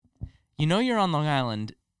You know you're on Long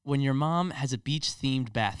Island when your mom has a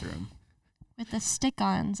beach-themed bathroom. With the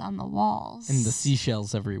stick-ons on the walls. And the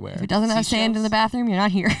seashells everywhere. If it doesn't have sand in the bathroom, you're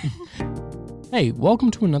not here. Hey,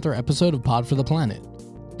 welcome to another episode of Pod for the Planet,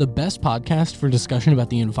 the best podcast for discussion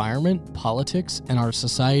about the environment, politics, and our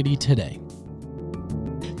society today.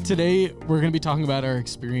 Today, we're going to be talking about our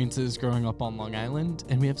experiences growing up on Long Island,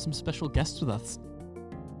 and we have some special guests with us.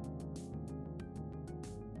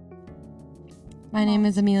 My name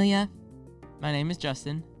is Amelia. My name is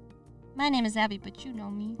Justin. My name is Abby, but you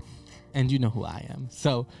know me. And you know who I am.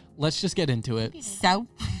 So let's just get into it.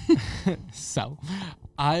 So,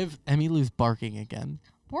 Emmylou's barking again.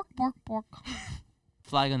 Bork, bork, bork.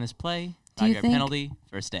 Flag on this play. Do you 5-yard think- penalty.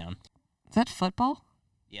 First down. is that football?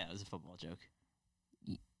 Yeah, it was a football joke.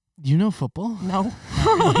 You know football? No.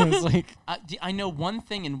 It's like, I know one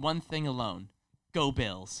thing and one thing alone. Go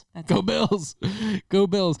Bills. go Bills. Go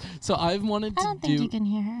Bills. So I've wanted I to don't think you can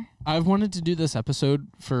hear her. I've wanted to do this episode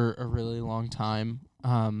for a really long time,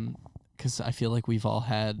 because I feel like we've all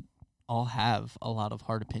have a lot of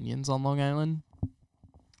hard opinions on Long Island.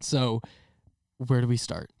 So, where do we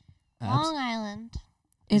start? Long Island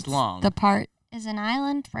It's long. The part, is an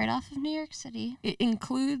island right off of New York City. it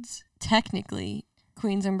includes technically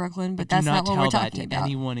Queens and Brooklyn, but Do that's not not what tell we're that talking to about.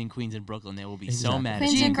 anyone in Queens and Brooklyn. They will be so Exactly. mad.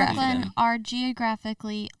 Queens if you and include Brooklyn them. are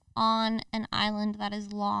geographically on an island that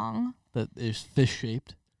is long, That is fish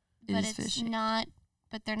shaped. It but is it's fishy. not.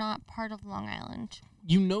 But they're not part of Long Island.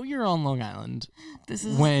 You know you're on Long Island This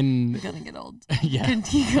is when gonna get old. yeah.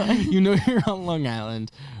 Continue going. You know you're on Long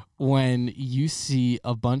Island when you see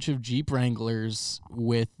a bunch of Jeep Wranglers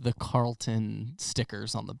with the Carlton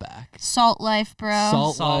stickers on the back. Salt life, bro.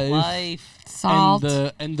 Salt Salt life. life. Salt.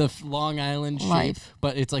 And the Long Island shape, Life.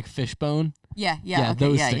 but it's like fishbone. Yeah, Yeah, okay,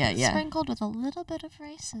 those yeah, stickers. yeah. Sprinkled with a little bit of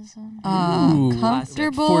racism. Ooh,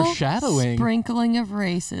 Comfortable foreshadowing. sprinkling of I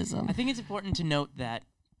racism. think it's important to note that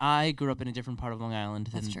I grew up in a different part of Long Island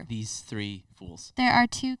than That's true. these three fools. There are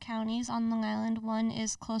two counties on Long Island. One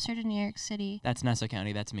is closer to New York City. That's Nassau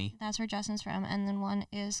County. That's me. That's where Justin's from. And then one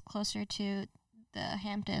is closer to the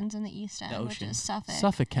Hamptons and the East End, which ocean. is Suffolk.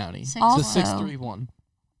 Suffolk County. Six- It's a Also- 631.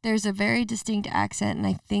 There's a very distinct accent, and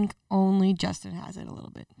I think only Justin has it a little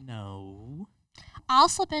bit. No. I'll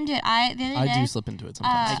slip into it. The other I day, do slip into it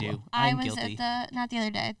sometimes. I do. I I'm was guilty. not the other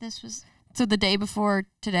day. This was So the day before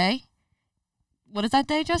today? What is that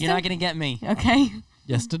day, Justin? You're not going to get me. Okay.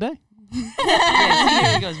 Yesterday? Yeah, see,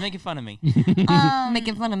 here he goes, making fun of me.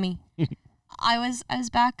 Making fun of me. I was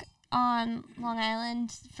back on Long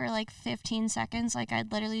Island for like 15 seconds. Like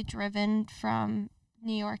I'd literally driven from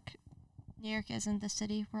New York. New York isn't the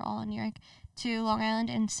city. We're all in New York. To Long Island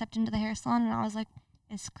and stepped into the hair salon, and I was like,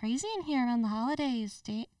 it's crazy in here around the holidays.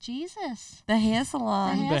 Jesus. The hair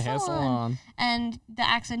salon. The The hair salon. And the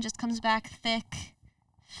accent just comes back thick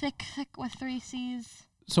with 3 C's.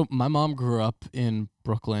 So my mom grew up in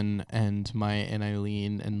Brooklyn, and my Aunt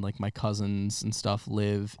Eileen and like my cousins and stuff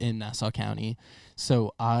live in Nassau County.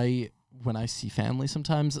 So when I see family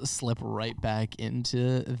sometimes slip right back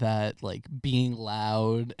into that like being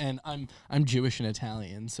loud, and I'm Jewish and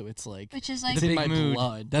Italian, so it's like Which is it's like in big my mood.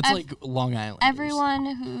 blood. That's Ev- like Long Island. everyone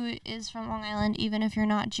who is from Long Island, even if you're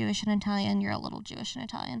not Jewish and Italian, you're a little Jewish and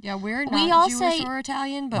Italian. Yeah, we're We not all Jewish say- or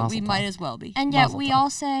Italian, but Mazel we tov. might as well be. And yet Mazel we tov. all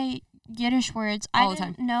say Yiddish words. All I the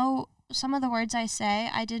didn't know some of the words I say.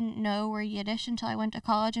 I didn't know were Yiddish until I went to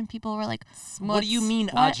college, and people were like, What do you Smuts. mean,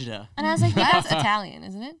 What? Ajda? and I was like, That's yeah, Italian,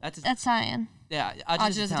 isn't it? That's Italian. yeah,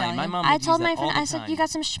 Ajda's Ajda's Italian. My Italian. mom I would told use my that all friend, the I said, time. you got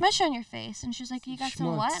some schmush on your face. And she was like, you got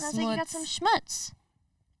some what? And I was like, you got some schmutz.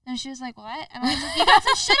 And she was like, what? And I was like, you got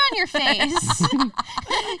some shit on your face.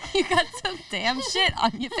 You got some damn shit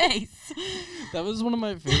on your face. That was one of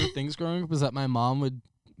my favorite things growing up, was that my mom would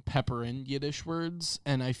pepper in Yiddish words,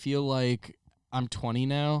 and I feel like I'm 20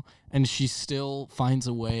 now, and she still finds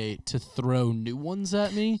a way to throw new ones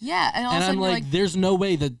at me. Yeah, and all And of a I'm sudden you're like, there's no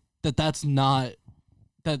way that's not,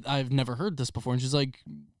 that I've never heard this before. And she's like,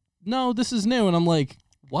 no, this is new. And I'm like,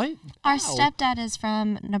 what? Our How? stepdad is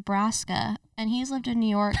from Nebraska, and he's lived in New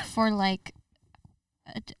York for like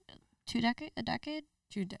a decade?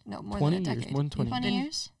 more 20 than a years, decade. more than 20 20 Been-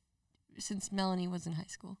 years? Since Melanie was in high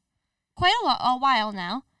school. Quite a while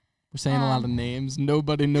now. We're saying a lot of names.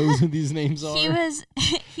 Nobody knows who these names are.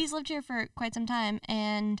 He's lived here for quite some time,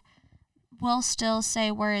 and will still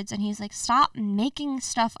say words, and he's like, stop making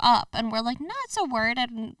stuff up. And we're like, no, it's a word.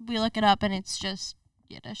 And we look it up, and it's just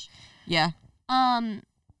Yiddish. Yeah, Um,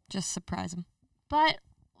 just surprise him. but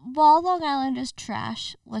while Long Island is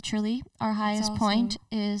trash, literally, our highest also- point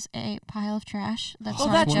is a pile of trash. That's Well,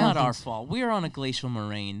 not a that's joke. not our fault. We're on a glacial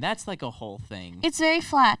moraine. That's like a whole thing. It's very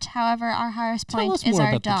flat. However, our highest Tell point us is more our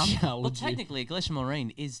about dump. the Well, geology. technically, a glacial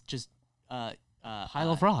moraine is just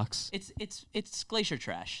Pile of rocks. It's glacier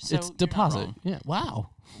trash. So It's you're not deposit. wrong. Yeah. Wow.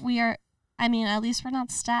 We are. I mean, at least we're not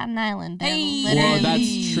Staten Island. They're Hey! Well,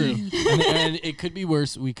 literally. that's true. and it could be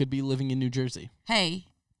worse. We could be living in New Jersey. Hey,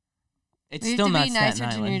 It's we still have to not be Staten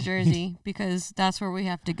nicer to New Island. Jersey because that's where we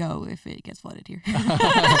have to go if it gets flooded here.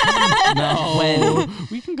 No. When-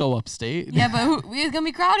 We can go upstate. Yeah, but it's gonna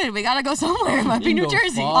be crowded. We gotta go somewhere. It might We be can New go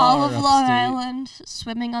Jersey. far. All of Long upstate. Island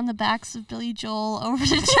swimming on the backs of Billy Joel over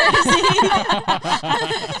to Jersey.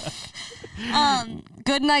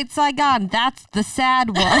 Good night, Saigon. That's the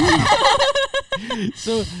sad one.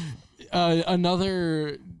 So,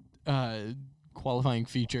 another qualifying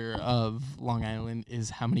feature of Long Island is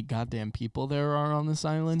how many goddamn people there are on this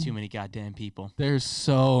island. Too many goddamn people. There's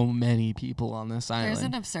so many people on this There's an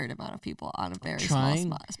island. absurd amount of people on a very Trying-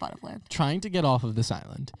 small spot of land. Trying to get off of this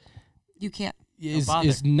island You can't. bother.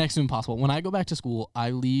 is next to impossible. When I go back to school, I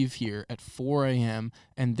leave here at 4 a.m.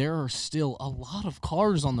 and there are still a lot of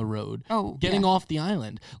cars on the road Oh, getting yeah. off the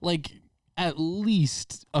island. Like, at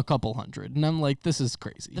least a couple hundred. And I'm like, this is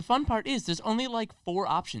crazy. The fun part is there's only like 4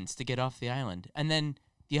 options to get off the island, and then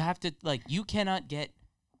you have to you cannot get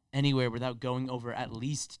anywhere without going over at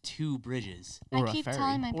least 2 bridges. Or I a keep ferry.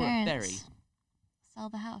 telling my Or a parents, ferry. sell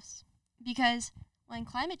the house because when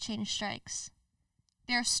climate change strikes,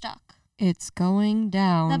 they're stuck. It's going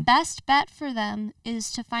down. The best bet for them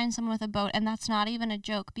is to find someone with a boat, and that's not even a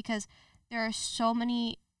joke because there are so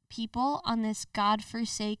many people on this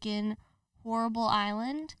godforsaken, horrible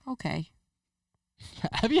island. Okay.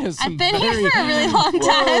 Abby has some I've been very- here for a really long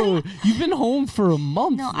time. Whoa, you've been home for a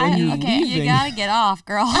month. No, and you're okay, leaving. You gotta get off,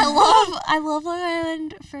 girl. I love Long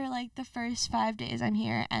Island for like the first 5 days I'm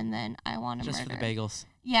here, and then I want to Just murder. for the bagels.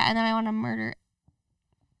 Yeah, and then I want to murder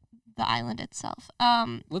the island itself.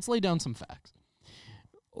 Let's lay down some facts.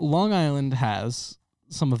 Long Island has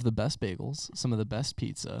some of the best bagels, some of the best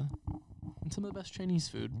pizza, and some of the best Chinese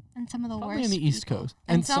food. and some of the Probably worst on the East people. Coast.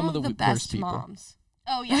 and some of the worst best people. moms.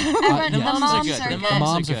 Oh yeah, everyone, The the moms moms are good. are The good. The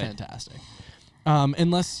moms are good. fantastic.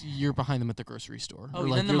 Unless you're behind them at the grocery store. Oh, or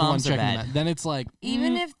like then the you're moms one are checking bad. them out. Then it's like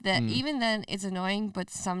Even if that, mm. even then, it's annoying. But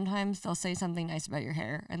sometimes they'll say something nice about your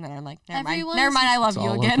hair, and then I'm like, never mind. Everyone's- Never mind. I love It's you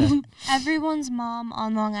all again. okay. Everyone's mom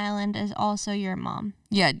on Long Island is also your mom.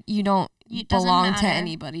 Yeah, you don't It doesn't belong to matter.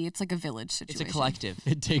 anybody. It's like a village It's situation. a collective.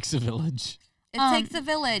 it takes a village. It Um, takes a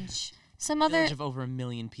village. Some other Village of over 1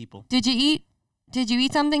 million people. Did you eat? Did you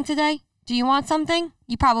eat something today? Do you want something?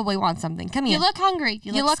 You probably want something. Come here. you look hungry.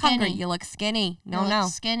 You look skinny. hungry. You look skinny. You No, look no.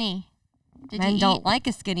 skinny. Did Men you don't eat? like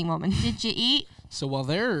a skinny woman. Did you eat? So while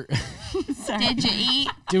they're Sorry. Did you eat?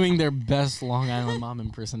 doing their best Long Island mom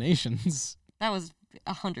impersonations, That was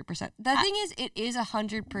 100%. The thing is, it is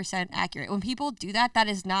 100% accurate. When people do that, that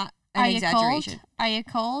is not an Are you exaggeration. cold? Are you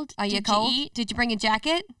cold? Are you Did cold? You eat? Did you bring a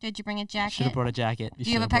jacket? Did you bring a Should jacket? have brought a jacket. you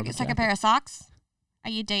Do you have should a brought second jacket. pair of socks?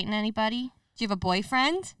 Are you dating anybody? Do you have a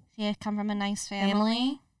boyfriend? Do you come from a nice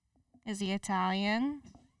family? Is he Italian?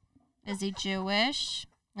 Is he Jewish?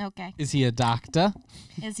 Okay. Is he a doctor?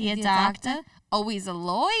 Is he a he a doctor? Oh, he's a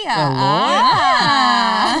lawyer. A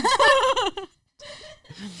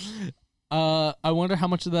Ah. I wonder how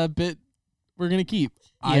much of that bit we're gonna keep.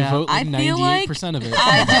 I Yeah. vote like I feel like 98% of it.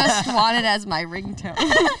 I just want it as my ringtone.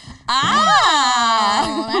 Oh,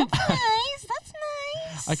 Ah. that's nice. That's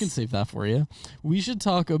nice. I can save that for you. We should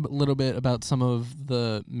talk a little bit about some of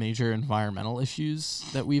the major environmental issues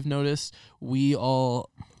that we've noticed. We all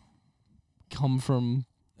come from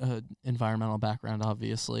an environmental background,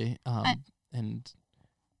 obviously, and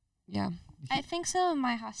Yeah. I think some of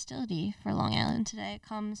my hostility for Long Island today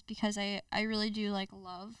comes because I really do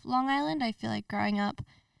love Long Island. I feel like growing up,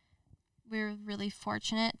 we're really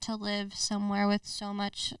fortunate to live somewhere with so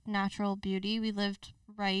much natural beauty. We lived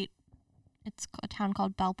it's a town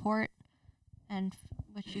called Bellport, and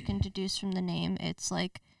which you can deduce from the name, it's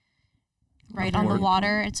like right on the Port.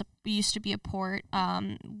 water. It used to be a port,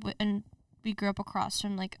 and we grew up across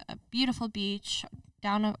from like a beautiful beach.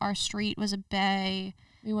 Down our street was a bay.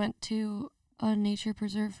 We went to a nature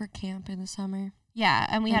preserve for camp in the summer. Yeah,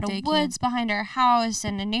 and we Like had day a camp. woods behind our house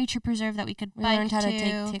and a nature preserve that we could We bike learned how to to.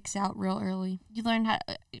 take ticks out real early. You learned how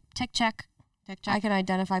tick check. I can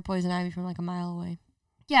identify poison ivy from like a mile away.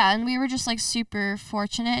 Yeah, and we were just like super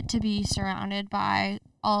fortunate to be surrounded by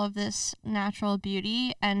all of this natural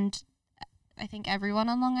beauty, and I think everyone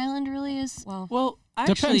on Long Island really is. Well, I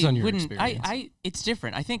Depends actually on your wouldn't. experience. It's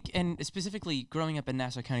different. I think, and specifically growing up in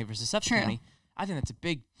Nassau County versus Suffolk True. County, I think that's a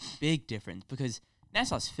big, big difference because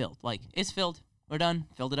Nassau's filled. Like it's filled. We're done.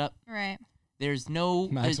 Filled it up. Right. There's no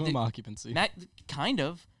maximum occupancy. kind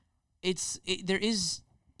of. There is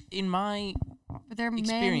in my But they're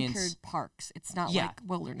Experience. manicured parks. It's not Yeah. like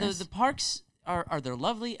wilderness. the parks they're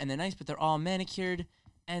lovely and they're nice, but they're all manicured,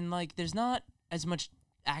 and like there's not as much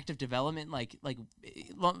active development.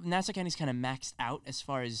 Nassau County's kind of maxed out as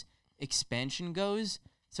far as expansion goes,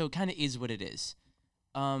 so it kind of is what it is.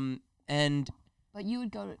 And But you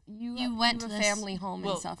would go to You went to to a this- family home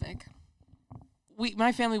well, in Suffolk.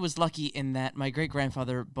 my family was lucky in that my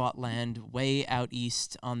great-grandfather bought land way out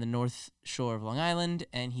east on the north shore of Long Island,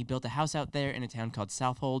 and he built a house out there in a town called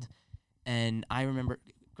Southold. And I remember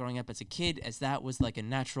growing up as a kid as that was like a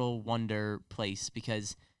natural wonder place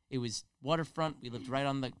because it was waterfront. We lived right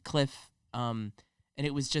on the cliff, and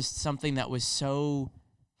it was just something that was so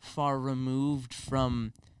far removed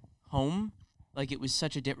from home. Like, it was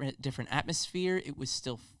such a different atmosphere. It was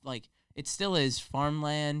still it still is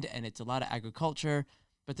farmland, and it's a lot of agriculture,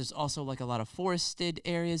 but there's also like a lot of forested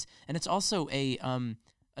areas, and it's also a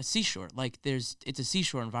seashore. Like, it's a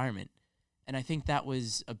seashore environment, and I think that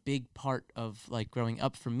was a big part of like growing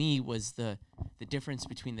up for me was the difference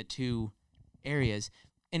between the two areas.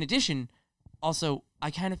 In addition, also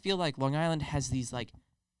I kind of feel like Long Island has these like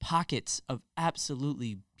pockets of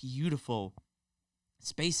absolutely beautiful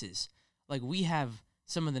spaces. Like, we have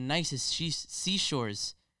some of the nicest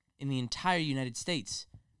seashores in the entire United States.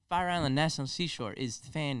 Fire Island National Seashore is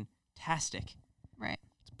fantastic. Right.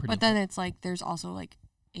 It's pretty But then it's like there's also like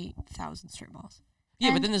 8,000 strip malls. Yeah,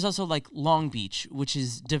 but And- then there's also like Long Beach, which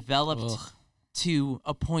is developed Ugh. to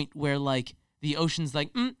a point where like the ocean's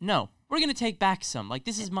like, no, we're gonna take back some. Like,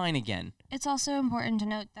 this is mine again. It's also important to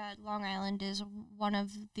note that Long Island is one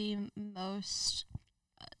of the most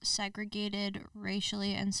segregated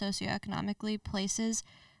racially and socioeconomically places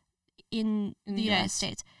in the United Yes.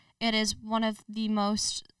 States. It is one of the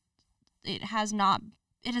most. It has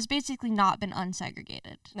basically not been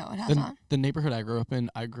unsegregated. No, it has the, not. the neighborhood I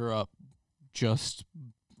grew up just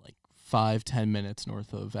like 5-10 minutes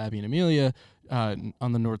north of Abbey and Amelia, on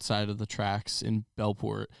the north side of the tracks in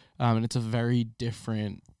Bellport, and it's a very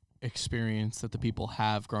different experience that the people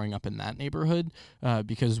have growing up in that neighborhood,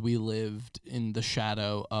 because we lived in the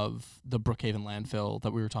shadow of the Brookhaven landfill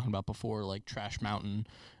that we were talking about before, like Trash Mountain,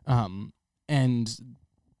 and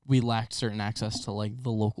we lacked certain access to like the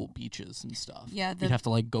local beaches and stuff. Yeah, We'd have to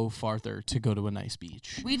like go farther to go to a nice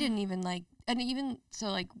beach. we didn't even like, and even so,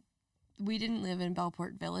 like, we didn't live in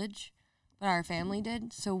Bellport Village, but our family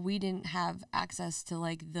did, so we didn't have access to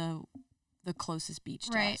like the closest beach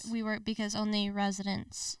to Right. us. We were because only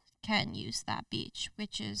residents can use that beach,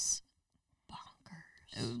 which is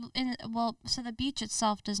Bonkers. so the beach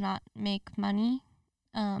itself does not make money,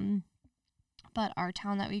 but our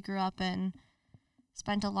town that we grew up in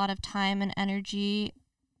spent a lot of time and energy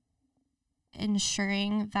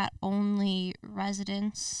ensuring that only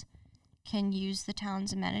residents can use the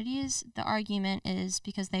town's amenities. The argument is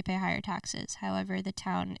because they pay higher taxes. However, the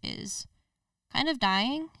town is kind of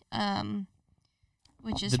dying,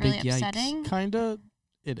 which is The really big yikes, upsetting. kinda.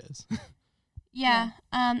 It is. Yeah.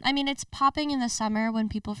 I mean, it's popping in the summer when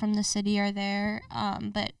people from the city are there,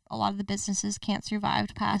 but a lot of the businesses can't survive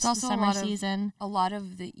past also a the summer lot of- season. A lot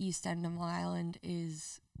of the east end of Long Island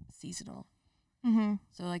is seasonal. Mm-hmm.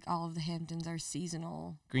 So like all of the Hamptons are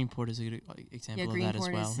seasonal. Greenport is a good example Yeah, of that as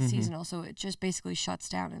Greenport well. is Mhm. seasonal, so it just basically shuts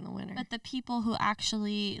down in the winter. But the people who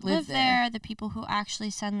actually Live live there, the people who actually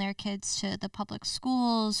send their kids to the public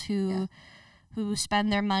schools, who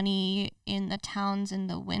spend their money in the towns in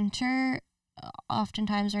the winter,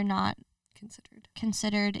 oftentimes are not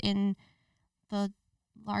considered in the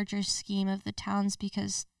larger scheme of the towns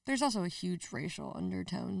because There's also a huge racial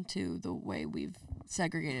undertone to the way we've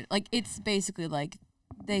segregated. Like, it's basically like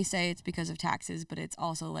they say it's because of taxes, but it's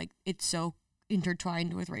also like it's so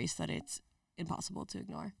intertwined with race that it's impossible to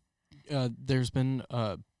ignore. There's been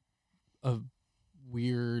a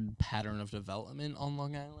weird pattern of development on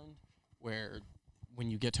Long Island where when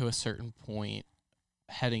you get to a certain point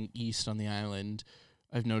heading east on the island,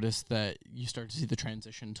 I've noticed that you start to see the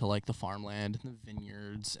transition to like the farmland and the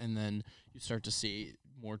vineyards, and then you start to see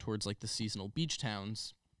more towards like the seasonal beach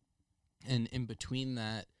towns. And in between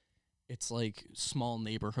that, it's like small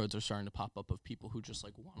neighborhoods are starting to pop up of people who just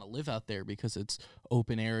like want to live out there because it's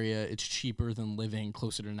open area, it's cheaper than living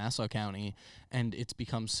closer to Nassau County, and it's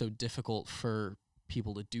become so difficult for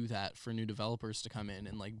people to do that, for new developers to come in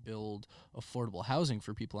and like build affordable housing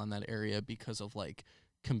for people in that area because of like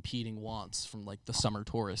competing wants from like the summer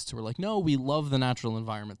tourists who are like, no, we love the natural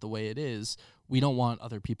environment the way it is. We don't want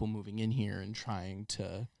other people moving in here and trying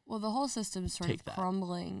to. Well, the whole system's sort Take of that.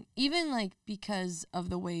 crumbling, even like because of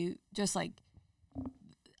the way, just like,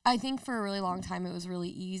 I think for a really long time it was really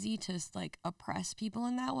easy to like oppress people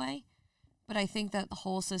in that way. But I think that the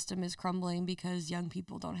whole system is crumbling because young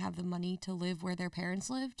people don't have the money to live where their parents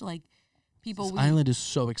lived. Like, people This we island is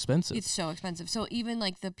so expensive. it's so expensive. So even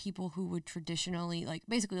like the people who would traditionally like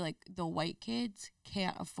basically like the white kids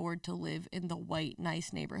can't afford to live in the white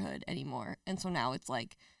nice neighborhood anymore. And so now it's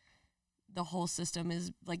like the whole system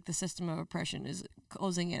is like the system of oppression is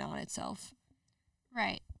closing in on itself.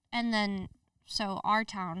 Right. And then, so our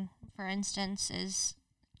town, for instance, is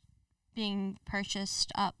being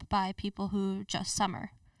purchased up by people who just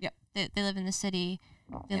summer. Yep. They live in the city.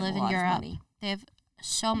 They have live a in lot of Europe. money. They have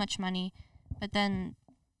so much money, but then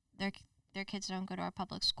their kids don't go to our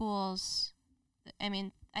public schools. I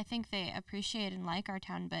mean, I think they appreciate and like our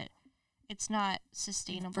town, but it's not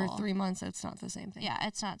sustainable. For 3 months, that's not the same thing. Yeah,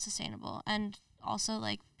 it's not sustainable. And also,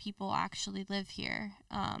 like, people actually live here.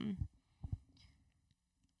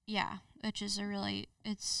 Yeah, which is a really,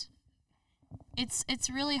 it's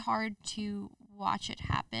really hard to watch it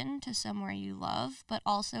happen to somewhere you love, but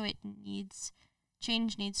also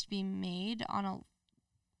change needs to be made on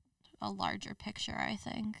a larger picture, I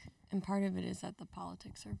think. And part of it is that the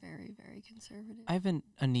politics are very, very conservative. I have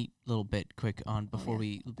a neat little bit quick on before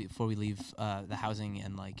yeah. we leave the housing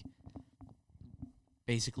and like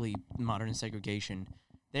basically modern segregation.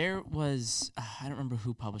 There was I don't remember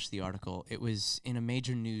who published the article. It was in a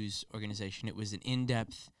major news organization. It was an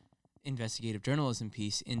in-depth investigative journalism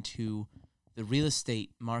piece into the real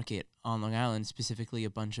estate market on Long Island, specifically a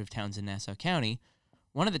bunch of towns in Nassau County.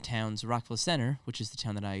 One of the towns, Rockville Center, which is the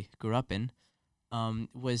town that I grew up in,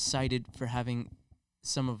 was cited for having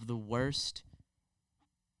some of the worst.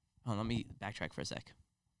 Oh, let me backtrack for a sec.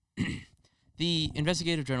 The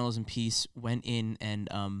investigative journalism piece went in and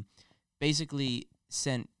basically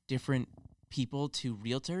sent different people to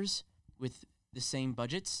realtors with the same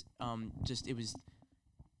budgets. Just it was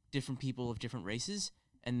different people of different races,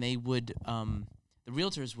 and they would the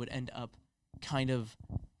realtors would end up kind of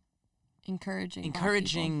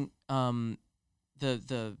encouraging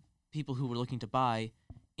the people who were looking to buy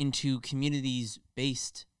into communities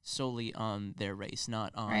based solely on their race,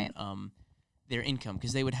 not on Right. Their income,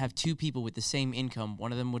 because they would have two people with the same income.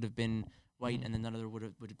 One of them would have been white, and then another would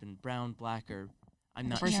have been brown, black, or I'm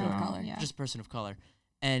not person sure, of color. Yeah. just a person of color.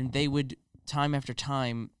 And they would time after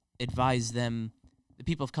time advise them, the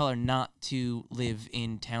people of color, not to live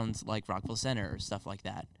in towns like Rockville Center or stuff like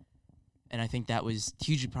that. And I think that was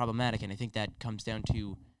hugely problematic, and I think that comes down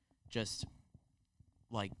to just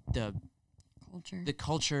like the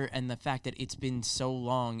culture and the fact that it's been so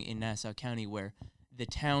long in Nassau County where the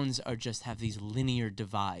towns are just have these linear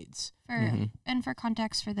divides. And for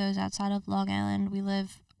context, for those outside of Long Island, we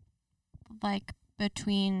live like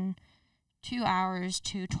between 2 hours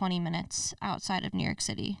to 20 minutes outside of New York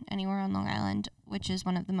City, anywhere on Long Island, which is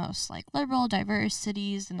one of the most like liberal, diverse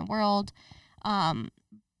cities in the world.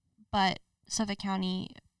 But Suffolk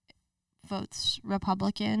County votes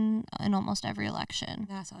Republican in almost every election.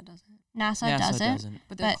 Nassau doesn't. Nassau doesn't,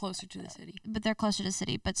 But they're But- closer to the city. but they're closer to the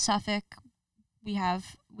city. But Suffolk,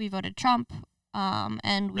 we voted Trump,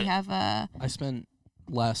 and we have a I spent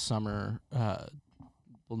last summer, well,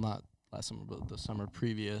 not last summer, but the summer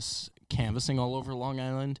previous, canvassing all over Long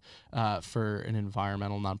Island for an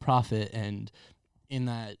environmental nonprofit. And in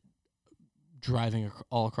that, driving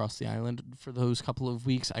all across the island for those couple of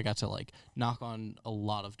weeks, I got to like knock on a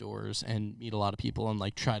lot of doors and meet a lot of people and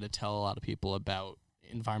like try to tell a lot of people about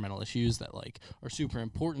environmental issues that like are super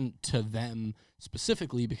important to them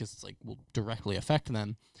specifically because it's like will directly affect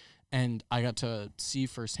them. And I got to see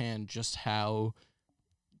firsthand just how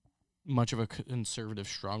much of a conservative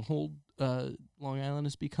stronghold Long Island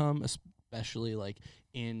has become, especially like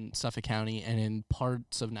in Suffolk County and in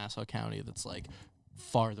parts of Nassau County that's like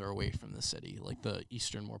farther away from the city, like the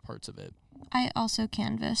easternmore parts of it. I also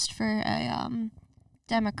canvassed for a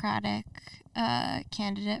Democratic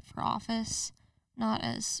candidate for office. Not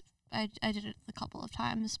as I did it a couple of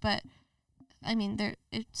times, but I mean,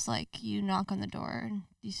 it's like you knock on the door and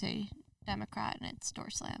you say Democrat and it's door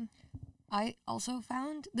slam. I also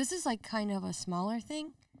found this is like kind of a smaller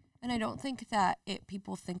thing, and I don't think that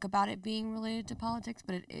people think about it being related to politics,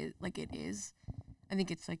 but it is. I think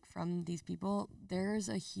it's like from these people. There's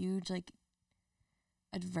a huge like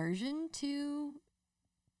aversion to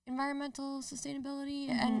environmental sustainability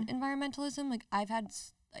and environmentalism. Like I've had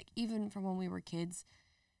like even from when we were kids,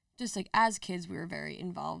 just like as kids we were very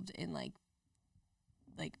involved in like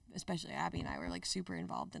especially Abby and I were like super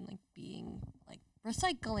involved in like being like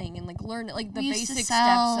recycling and like learning like the We used to basic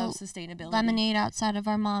sell steps of sustainability. Lemonade outside of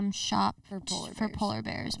our mom's shop For polar for bears. polar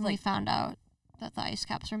bears when we Like- found out that the ice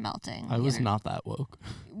caps were melting. I was not that woke.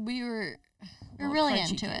 We were We're really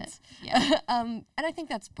crunchy into kids. it. Yeah. And I think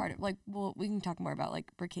that's part of like we can talk more about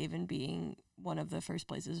like Brookhaven being one of the first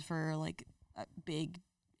places for like a big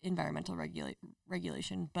environmental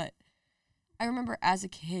regulation, but I remember as a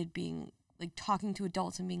kid being like talking to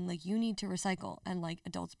adults and being like, you need to recycle, and like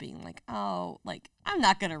adults being like, oh, like I'm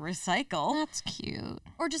not gonna recycle, That's cute.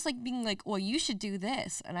 or just like being like, well, you should do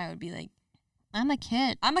this, and I would be like, I'm a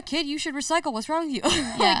kid. I'm a kid, you should recycle. What's wrong with you?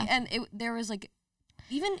 Yeah. And there was like,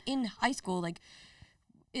 even in high school, like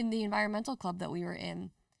in the environmental club that we were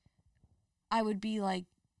in, I would be like,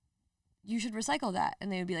 you should recycle that,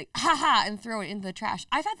 and they would be like, haha, and throw it into the trash.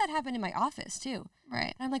 I've had that happen in my office too.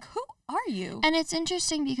 Right. And I'm like, who are you? And it's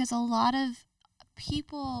interesting because a lot of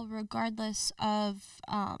people, regardless of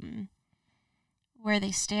where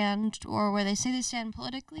they stand or where they say they stand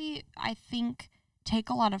politically, I think take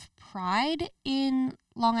a lot of pride in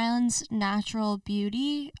Long Island's natural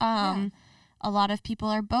beauty. A lot of people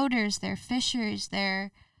are boaters, they're fishers,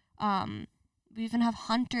 they're we even have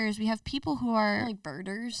hunters. We have people who are like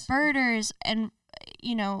birders. And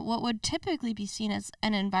what would typically be seen as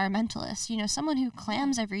an environmentalist, someone who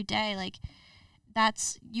clams every day, like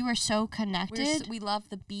you are so connected. We love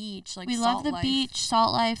the beach, like we salt love the life. beach,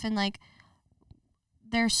 salt life, and like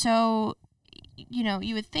they're so,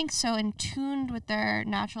 you would think so in tuned with their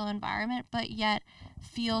natural environment, but yet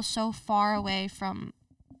feel so far away from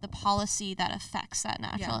the policy that affects that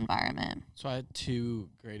natural environment. So I had two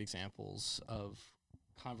great examples of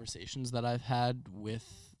conversations that I've had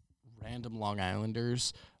with random Long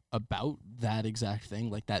Islanders about that exact thing,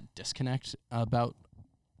 like that disconnect about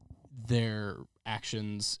their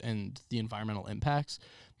actions and the environmental impacts.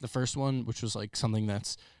 The first one, which was like something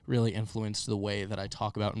that's really influenced the way that I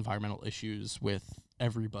talk about environmental issues with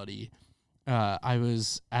everybody. I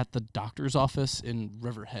was at the doctor's office in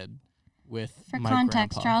Riverhead with For my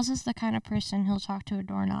context, grandpa. Charles is the kind of person who'll talk to a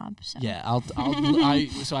doorknob. So. Yeah,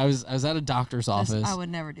 I was at a doctor's office. I would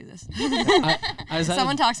never do this. I was at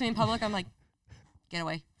Someone talks to me in public, I'm like, get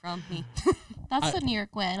away from me. That's the New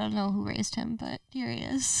York way. I don't know who raised him, but here he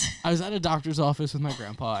is. I was at a doctor's office with my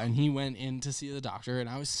grandpa, and he went in to see the doctor, and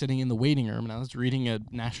I was sitting in the waiting room, and I was reading a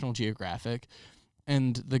National Geographic,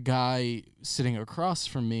 and the guy sitting across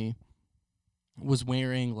from me was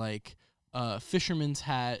wearing like a fisherman's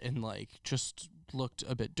hat and like just looked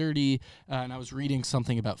a bit dirty, and I was reading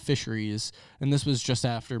something about fisheries, and this was just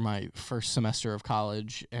after my first semester of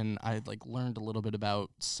college, and I like learned a little bit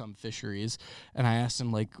about some fisheries, and I asked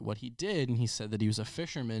him like what he did, and he said that he was a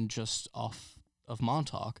fisherman just off of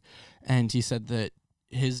Montauk, and he said that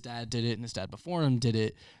his dad did it and his dad before him did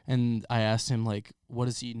it, and I asked him like what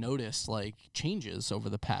has he noticed like changes over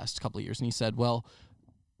the past couple of years, and he said, well,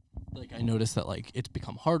 like I noticed that like it's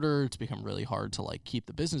become really hard to like keep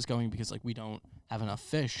the business going because like we don't have enough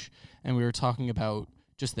fish, and we were talking about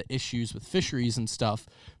just the issues with fisheries and stuff,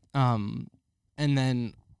 and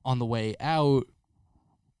then on the way out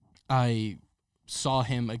I saw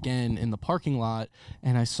him again in the parking lot,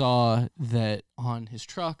 and I saw that on his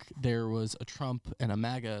truck there was a Trump and a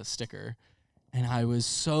MAGA sticker, and I was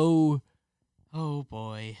so Oh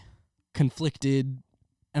boy. conflicted,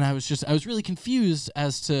 and I was really confused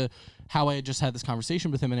as to how I had just had this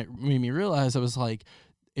conversation with him, and it made me realize I was like,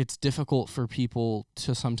 it's difficult for people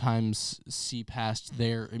to sometimes see past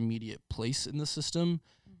their immediate place in the system,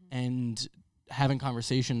 and having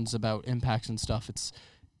conversations about impacts and stuff, it's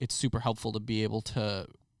super helpful to be able to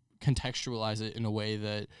contextualize it in a way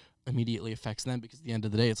that immediately affects them, because at the end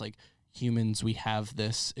of the day, it's like humans, we have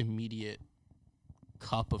this immediate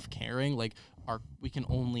cup of caring, like we can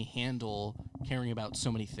only handle caring about so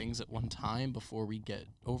many things at one time before we get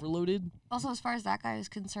overloaded. Also, as far as that guy is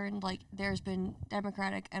concerned, like there's been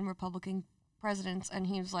Democratic and Republican presidents, and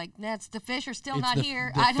he was like, "That's the fish are still It's not the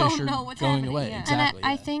here. fish I don't are know what's going happening." away. Yeah. Exactly. And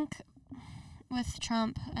I yeah. think with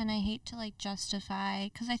Trump, and I hate to like justify,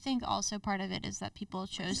 because I think also part of it is that people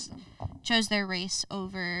chose their race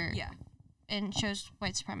over, and chose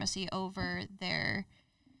white supremacy over their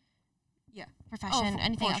profession,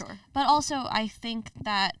 anything else. Sure. But also, I think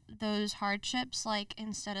that those hardships, like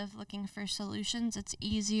instead of looking for solutions, it's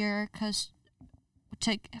easier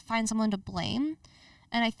to find someone to blame,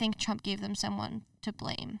 and I think Trump gave them someone to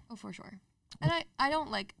blame. Oh, for sure. And I don't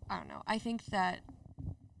know. I think that,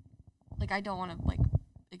 like, I don't want to, like,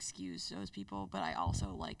 excuse those people, but I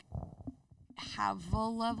also, like, have a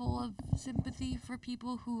level of sympathy for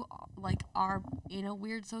people who, like, are in a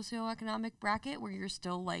weird socioeconomic bracket where you're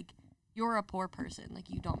still, like, you're a poor person. Like,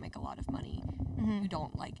 you don't make a lot of money. Mm-hmm. You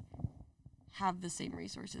don't, like, have the same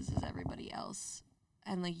resources as everybody else.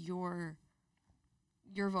 And, like, you're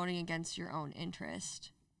voting against your own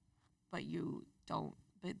interest, but you don't,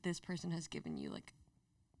 but this person has given you, like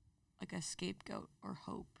a scapegoat or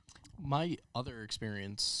hope. My other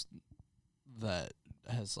experience that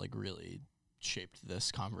has like really shaped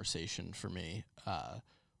this conversation for me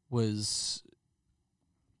was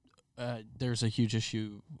there's a huge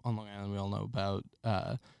issue on Long Island we all know about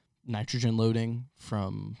nitrogen loading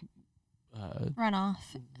from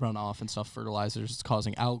runoff and stuff, fertilizers. It's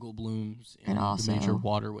causing algal blooms in And the also major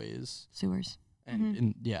waterways. Sewers.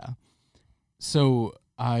 And so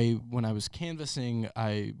when I was canvassing,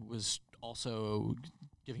 I was also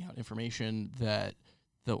giving out information that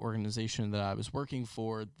the organization that I was working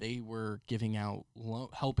for, they were giving out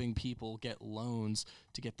helping people get loans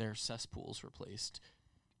to get their cesspools replaced.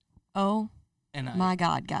 Oh And my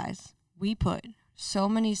God, guys. We put so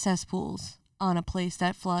many cesspools on a place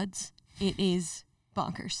that floods. It is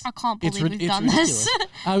bonkers. I can't It's believe we've done this.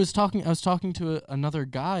 I was talking to another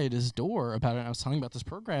guy at his door about it, and I was telling him about this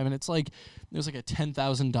program, and it's like there's like a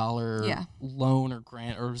 $10,000 loan or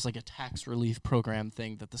grant, or it was like a tax relief program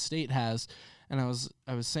thing that the state has, and I was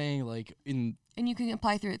saying like and you can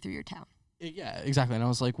apply through your town. Yeah, exactly. And I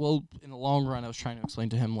was like, well, in the long run, I was trying to explain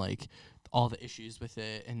to him like all the issues with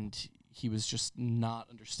it, and he was just not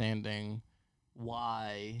understanding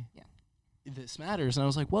why this matters. And I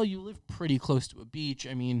was like, well, you live pretty close to a beach.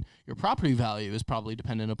 I mean, your property value is probably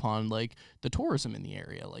dependent upon like the tourism in the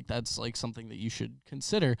area. Like that's like something that you should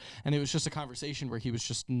consider. And it was just a conversation where he was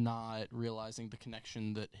just not realizing the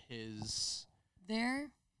connection that his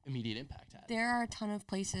immediate impact had. There are a ton of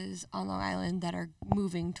places on Long Island that are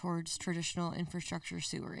moving towards traditional infrastructure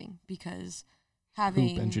sewering because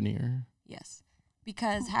having Poop engineer. Yes.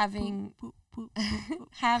 Because having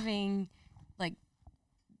like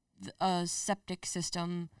a septic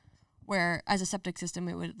system where as a septic system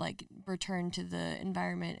it would like return to the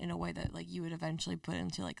environment in a way that like you would eventually put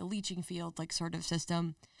into like a leaching field like sort of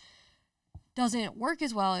system doesn't work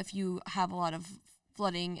as well if you have a lot of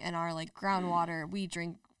flooding and our like groundwater. We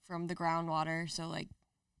drink from the groundwater, so like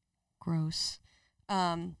gross.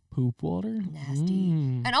 Poop water? Nasty.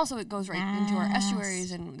 And also it goes right into our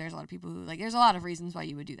estuaries, and there's a lot of people who like there's a lot of reasons why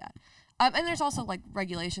you would do that. And there's also like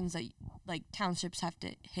regulations that like townships have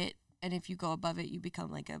to hit, and if you go above it you become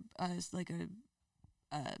like like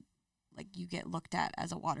you get looked at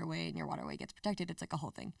as a waterway and your waterway gets protected. It's like a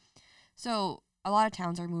whole thing. So a lot of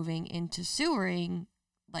towns are moving into sewering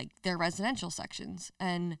like their residential sections,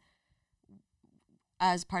 and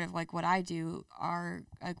as part of like what I do,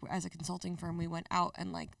 as a consulting firm, we went out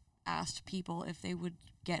and like asked people if they would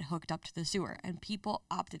get hooked up to the sewer, and people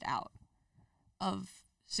opted out of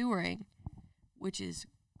sewering, which is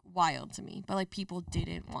wild to me. But like people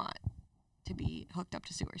didn't want to be hooked up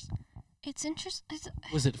to sewers. It's interesting.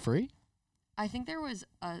 Was it free? I think there was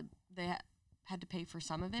they had to pay for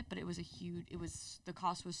some of it, but it was the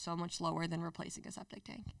cost was so much lower than replacing a septic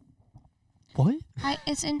tank. What?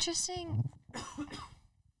 It's interesting.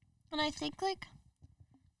 And I think like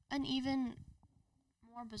an even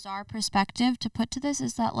more bizarre perspective to put to this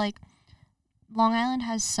is that like Long Island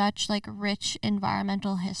has such like rich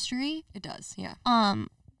environmental history. It does, yeah.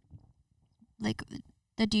 Like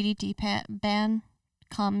the DDT ban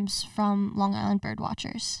comes from Long Island bird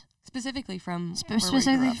watchers. Specifically from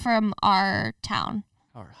specifically from our town.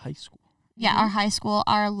 Our high school. Yeah, our high school,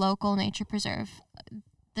 our local nature preserve.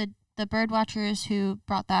 The bird watchers who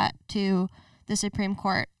brought that to the Supreme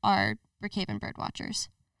Court are Brookhaven bird watchers.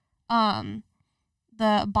 The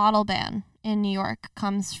bottle ban in New York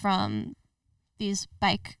comes from these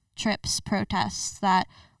bike trips protests that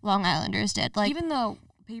Long Islanders did. Like even though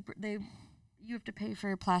you have to pay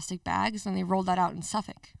for plastic bags, and they rolled that out in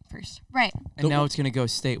Suffolk first. Right. And now it's going to go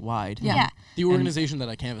statewide. Yeah. The organization that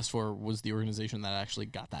I canvassed for was the organization that actually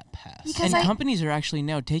got that passed. Because and companies are actually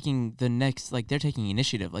now taking the next, like, they're taking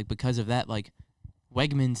initiative. Like, because of that, like,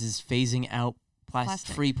 Wegmans is phasing out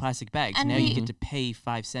free plastic bags. And now you get to pay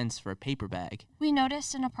 5 cents for a paper bag. We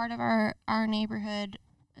noticed in a part of our neighborhood,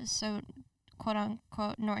 so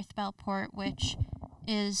quote-unquote North Bellport, which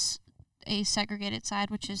is a segregated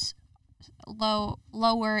side, which is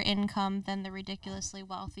lower income than the ridiculously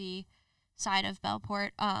wealthy side of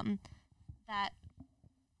Bellport, that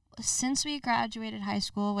since we graduated high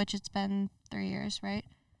school, which it's been 3 years, right?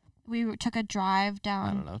 We took a drive down.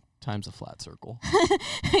 I don't know. Time's a flat circle.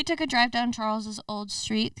 We took a drive down Charles's old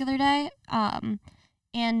street the other day,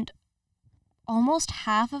 and almost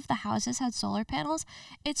half of the houses had solar panels.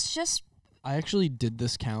 It's just. I actually did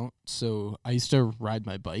this count. So I used to ride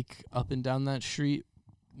my bike up and down that street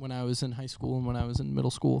when I was in high school and when I was in middle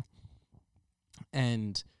school.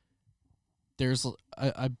 And there's,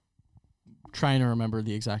 I'm trying to remember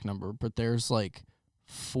the exact number, but there's like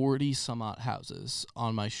 40 some odd houses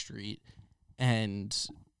on my street. And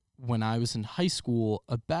when I was in high school,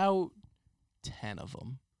 about 10 of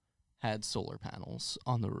them had solar panels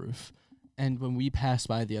on the roof. And when we passed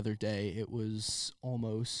by the other day, it was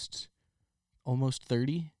almost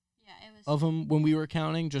 30. Yeah. it was. of them when we were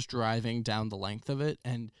counting, just driving down the length of it,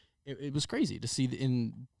 and it was crazy to see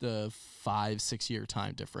in the 5-6 year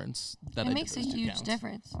time difference that It I makes a did those two huge counts.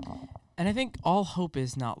 difference. And I think all hope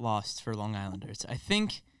is not lost for Long Islanders. I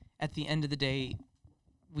think at the end of the day,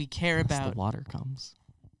 we care As about the water comes.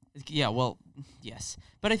 Yeah, well, yes.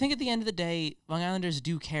 But I think at the end of the day, Long Islanders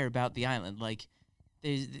do care about the island. Like,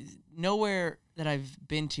 there's nowhere that I've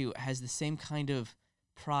been to has the same kind of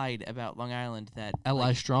pride about Long Island that L.I.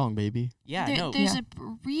 like, strong, baby. yeah, no. There's a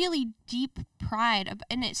really deep pride,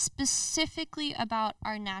 and it's specifically about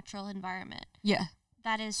our natural environment Yeah.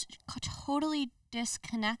 that is totally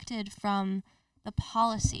disconnected from the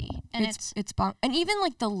policy, and it's and even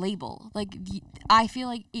like the label, like I feel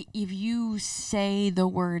like if you say the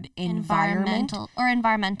word environment, environmental or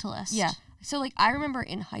environmentalist. yeah. So like I remember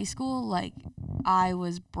in high school, like I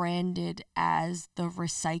was branded as the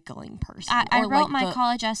recycling person. I or wrote like my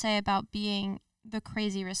college essay about being the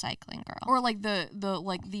crazy recycling girl. or like the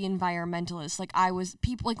environmentalist. Like I was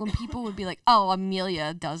people like when people would be like, "Oh,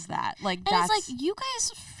 Amelia does that." Like and that's it's like you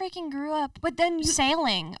guys freaking grew up but then you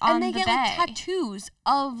sailing on and they the get bay. like tattoos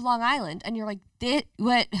of Long Island, and you're like,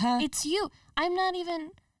 "What? Huh?" It's you. I'm not even.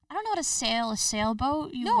 I don't know how to sail a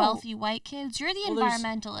sailboat. You No. wealthy white kids. You're the Well, there's-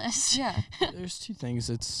 environmentalist. yeah. There's two things.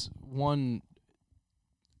 It's one,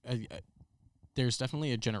 there's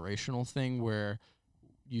definitely a generational thing where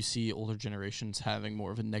you see older generations having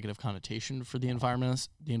more of a negative connotation for the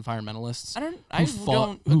environmentalists. I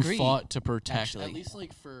don't agree. Who fought to protect, actually. at least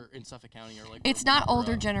like for in Suffolk County or like. It's where we not grew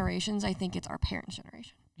older up. generations. I think it's our parents'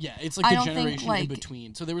 generation. Yeah, it's like I the don't think, generation in like-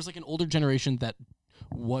 between. So there was like an older generation that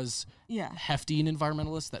was Yeah. hefty and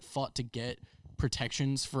environmentalists that fought to get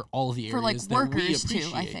protections for all the areas For like that we workers too,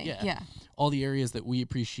 appreciate. I think. Yeah. All the areas that we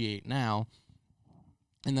appreciate now.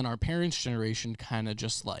 And then our parents' generation kind of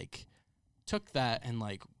just like took that and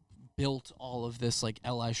like built all of this like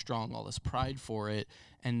L.I. strong, all this pride for it.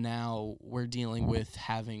 And now we're dealing with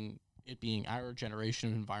having it being our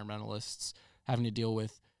generation of environmentalists having to deal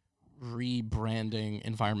with rebranding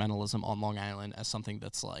environmentalism on Long Island as something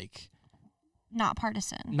that's like Not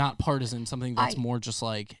partisan. not partisan, something that's I- more just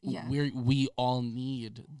like Yeah. we all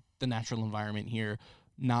need the natural environment here,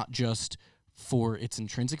 not just for its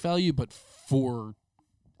intrinsic value, but for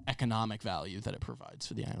economic value that it provides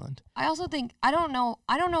for the island. I also think I don't know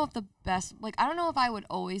if the best like I don't know if I would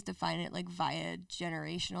always define it like via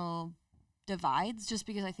generational divides, just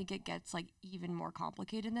because I think it gets like even more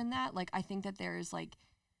complicated than that. Like I think that there's like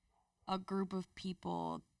a group of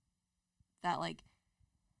people that like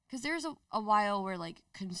because there's a while where like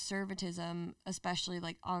conservatism, especially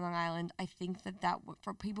like on Long Island, I think that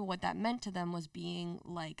for people what that meant to them was being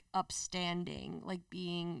like upstanding, like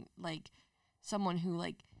being like someone who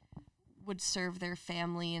like would serve their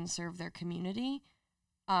family and serve their community,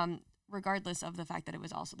 regardless of the fact that it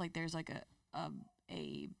was also like there's like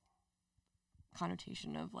a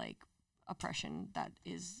connotation of like oppression that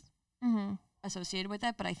is Mm-hmm. associated with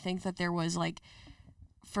that. But I think that there was like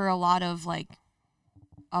for a lot of like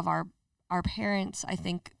of our parents, I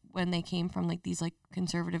think when they came from like these like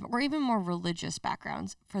conservative or even more religious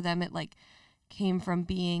backgrounds, for them it like came from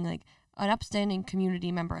being like an upstanding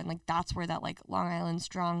community member, and like that's where that like Long Island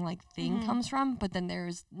strong like thing Mhm. comes from. But then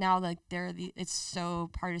there's now like it's so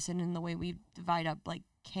partisan in the way we divide up like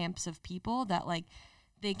camps of people that like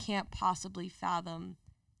they can't possibly fathom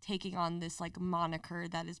taking on this like moniker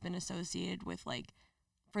that has been associated with like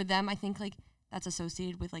for them I think like that's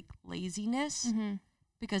associated with like laziness, Mm-hmm.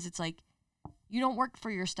 because it's like you don't work for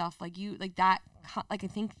your stuff, like you like that like I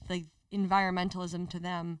think like environmentalism to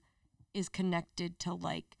them is connected to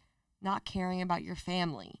like not caring about your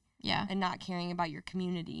family Yeah. and not caring about your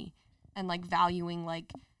community and like valuing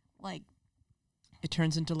like It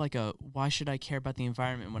turns into like a why should I care about the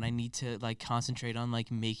environment when I need to like concentrate on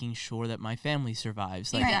like making sure that my family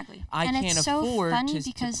survives? Like exactly. I And can't it's so afford funny to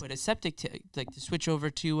because- put a septic like to switch over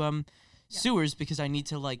to sewers because I need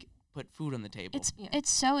to like put food on the table.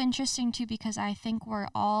 It's so interesting too because I think we're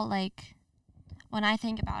all like when I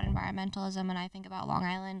think about environmentalism and I think about Long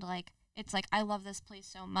Island, like it's like I love this place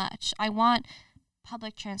so much. I want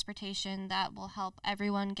public transportation that will help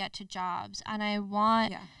everyone get to jobs, and I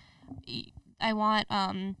want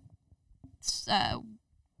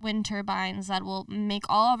wind turbines that will make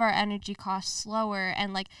all of our energy costs lower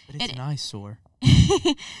and like but it's an eyesore.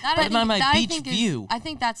 That But my beach view. I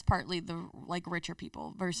think that's partly the like richer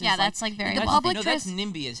people versus yeah, like, that's like very the That's, public no, that's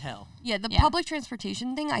NIMBY as hell. yeah, the Yeah. public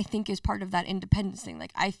transportation thing I think is part of that independence thing.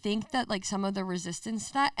 Like I think that like some of the resistance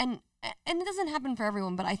to that and it doesn't happen for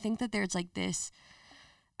everyone, but I think that there's like this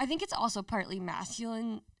I think it's also partly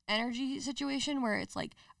masculine energy situation where it's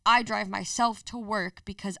like I drive myself to work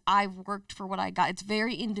because I've worked for what I got. It's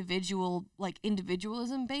very individual, like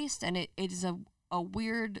individualism based, and it is a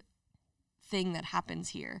weird thing that happens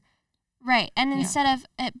here. Right. And Yeah. instead of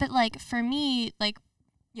it, but like for me, like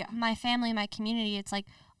Yeah. my family, my community, it's like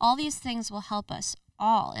all these things will help us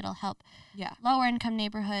all. It'll help Yeah. lower income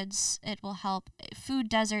neighborhoods. It will help food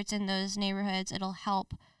deserts in those neighborhoods. It'll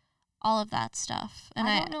help all of that stuff. And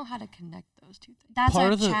I don't know how to connect those two things. that's Part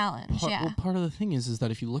our of the challenge. Part, Yeah. well, part of the thing is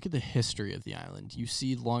that if you look at the history of the island, you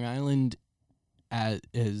see Long Island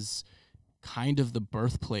as kind of the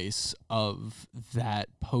birthplace of that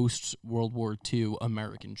post World War II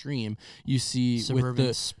American dream. You see Suburban with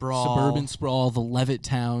the sprawl. suburban sprawl, the Levitt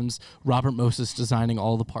towns, Robert Moses designing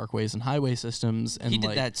all the parkways and highway systems, and He did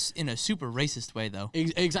like, that super racist way, though.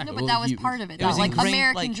 Exactly. No, but Well, that was you- part of it. it That was like ingrained,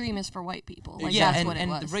 American like- dream is for white people. Like yeah, that's and, what it and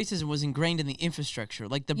was. the racism was ingrained in the infrastructure.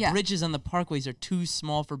 Like the Yeah. bridges on the parkways are too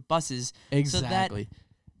small for buses, Exactly. so that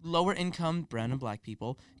lower income brown and black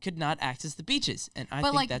people could not access the beaches. And I but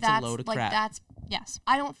think like that's that's a load of like crap. that's Yes.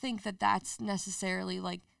 I don't think that that's necessarily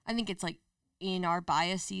like I think it's like in our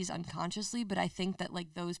biases unconsciously, but I think that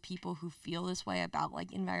like those people who feel this way about like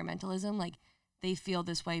environmentalism, like they feel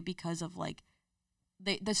this way because of like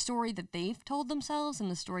the story that they've told themselves and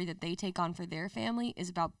the story that they take on for their family is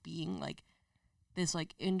about being like this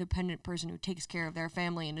like independent person who takes care of their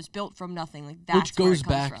family and is built from nothing. Like that's Which where it goes comes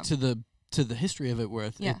back from. to the history of it, where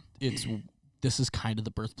Yeah. this is kind of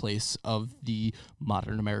the birthplace of the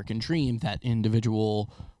modern American dream, that individual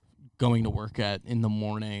going to work in the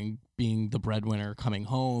morning, being the breadwinner, coming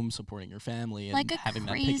home, supporting your family, and Like a having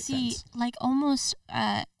that picket crazy, fence. like almost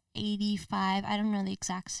 85. I don't know the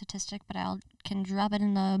exact statistic, but can drop it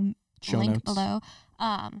in the Show link notes. below.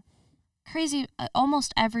 Crazy.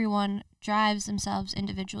 Almost everyone drives themselves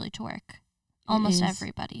individually to work. Almost is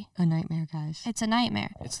everybody. a nightmare, guys. It's a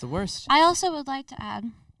nightmare. It's the worst. I also would like to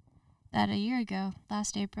add that a year ago,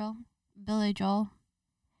 last April, Billy Joel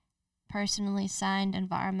personally signed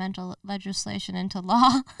environmental legislation into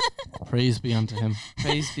law. Praise be unto him.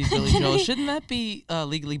 Praise be Billy Joel. Shouldn't that be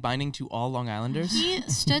legally binding to all Long Islanders? He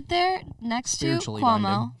stood there next to Spiritually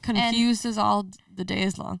Cuomo Confused as all the day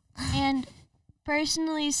is long. and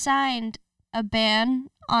personally signed a ban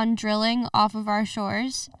on drilling off of our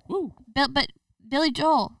shores. Woo. But Billy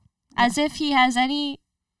Joel, as if he has any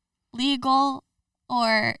legal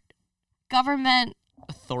or government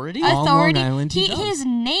Authority? On Long authority. Island, he does. His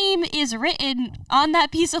name is written on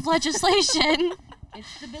that piece of legislation.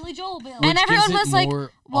 It's the Billy Joel bill. And Which everyone gives it was like,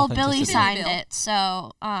 more well, Billy authenticity. signed Bill. it,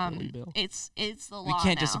 so Billy Bill. it's the law We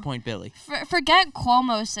can't now. disappoint Billy. Forget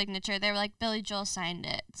Cuomo's signature. They were like, Billy Joel signed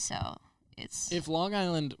it, so it's If Long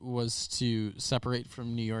Island was to separate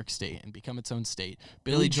from New York State and become its own state,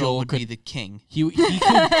 Billy Joel would could be the king. he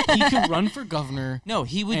could run for governor. No,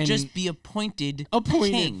 he would And just be appointed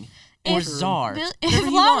Appointed. king or If czar. If Whatever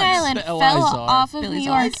he Long wants. Island The fell L.I. czar. off of Billy's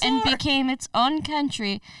New our York and czar. became its own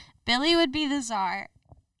country, Billy would be the czar,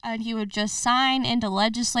 and he would just sign into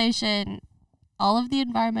legislation all of the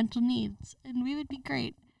environmental needs, and we would be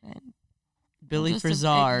great. And Billy just for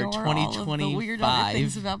czar ignore all of the weird other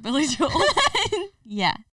things 2025. about Billy Joel.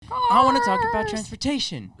 Yeah. I want to talk about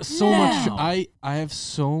transportation. So much. Now. I have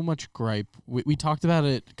so much gripe. We talked about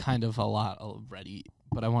it kind of a lot already,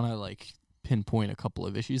 but I want to like pinpoint a couple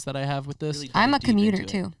of issues that I have with this. Really I'm a dive deep commuter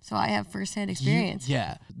into it. too, so I have firsthand experience.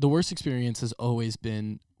 Yeah. The worst experience has always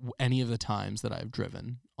been any of the times that I've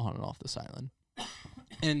driven on and off this island.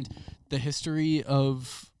 And the history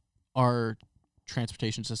of our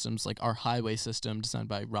transportation systems, like our highway system designed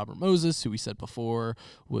by Robert Moses, who we said before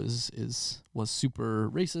was super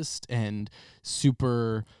racist and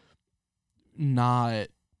super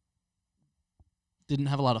didn't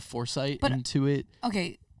have a lot of foresight But- into it.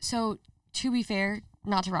 Okay, so to be fair,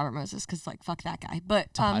 not to Robert Moses, because like fuck that guy,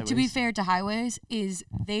 but To to be highways. fair to highways, is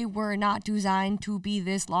they were not designed to be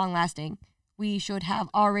this long lasting. We should have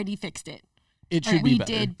already fixed it. It Or should be we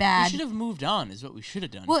better. did We bad. should have moved on, is what we should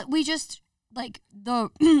have done. Well, we just like the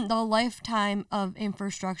the lifetime of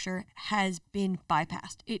infrastructure has been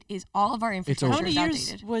bypassed. It is all of our How infrastructure many is years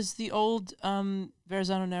outdated. was the old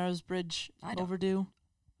Verrazano Narrows Bridge I don't- overdue?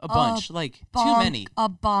 A bunch, like too Bonk- many. A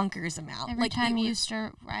bonkers amount. Every like, time it you was- used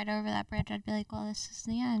to ride over that bridge, I'd be like, well, this is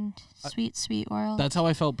the end. Sweet, sweet world. That's how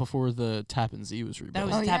I felt before the Tappan Zee was rebuilt. That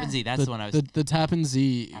was Oh, Tappan yeah. Zee. That's the one I was. The Tappan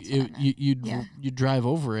Zee. That's what I meant. Yeah. You'd drive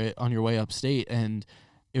over it on your way upstate, and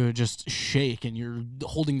it would just shake, and you're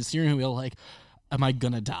holding the steering wheel like, "Am I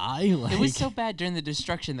gonna die?" Like, It was so bad during the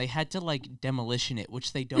destruction. They had to like demolition it,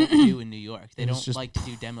 which they don't do in New York. They It was don't just, like to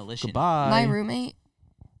do demolition. goodbye. my roommate,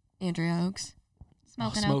 Andrea Oaks,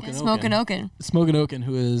 Smoking Smokin' Oaken. Oak. Smokin' Oaken. Smokin' Oaken,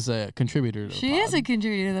 who is a contributor to the She pod. is a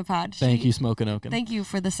contributor to the pod. Thank you, Smokin' Oaken. Thank you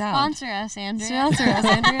for the sound. Sponsor us, Andrea. Sponsor us,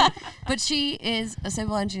 Andrea. But she is a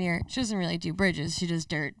civil engineer. She doesn't really do bridges. She does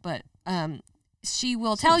dirt. But she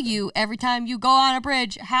will tell you every time you go on a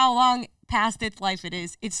bridge how long past its life it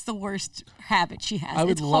is. It's the worst habit she has. I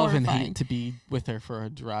would It's love and horrifying. hate to be with her for a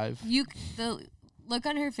drive. The look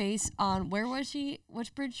on her face on where was she?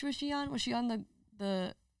 Which bridge was she on? Was she on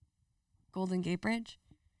the Golden Gate Bridge?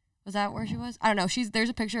 Was that where she was? I don't know. There's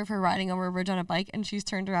a picture of her riding over a bridge on a bike, and she's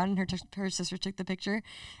turned around, and her sister took the picture,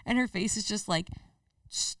 and her face is just like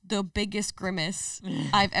the biggest grimace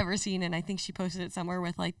I've ever seen. And I think she posted it somewhere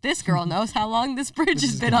with like, "This girl knows how long this bridge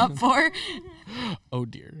has been up for." Oh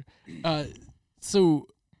dear. So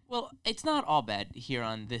Well, it's not all bad here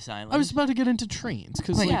on this island. I was about to get into trains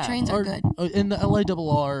because Wait, Yeah. trains are good. in the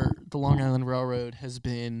LIRR, the Long Island Railroad has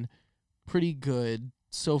been pretty good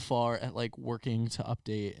so far at like working to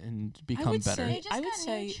update and become would better. say- They just I would got new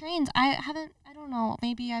say- trains. I don't know,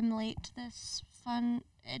 maybe I'm late to this fun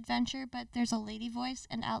adventure, but there's a lady voice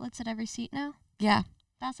and outlets at every seat now. Yeah,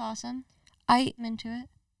 That's awesome. I I'm into it.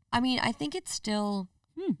 mean, I think it's still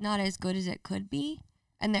not as good as it could be,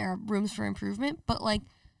 and there are rooms for improvement. But like,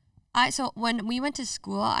 so when we went to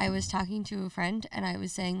school, I was talking to a friend, and I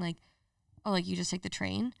was saying like, "Oh, like you just take the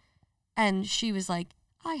train," and she was like,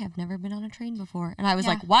 "I have never been on a train before," and I was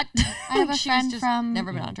Yeah. like, "What?" I have a She was friend just from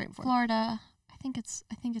never been on a train before. Florida. I think it's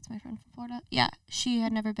my friend from Florida. Yeah, she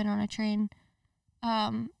had never been on a train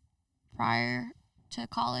prior to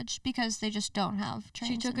college because they just don't have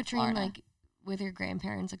trains. She took in a train Florida. like with her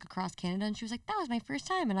grandparents like across Canada, and she was like, "That was my first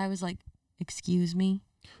time," and I was like, "Excuse me."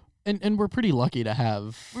 And we're pretty lucky to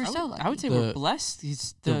have We're so lucky. I would say The- we're blessed. the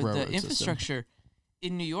The railroad system. infrastructure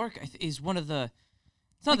in New York is one of the.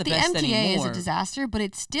 It's not Like the the best MTA anymore. is a disaster, but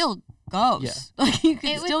it still goes. Yeah. Like you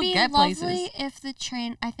can It still would be get lovely places. if the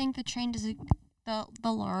train. I think the train does the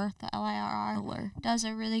LIRR, the LIRR, Lure. does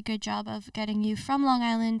a really good job of getting you from Long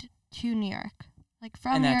Island to New York. Like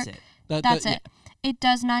from and New that's York, it. that's it. It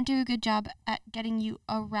does not do a good job at getting you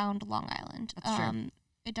around Long Island. That's true.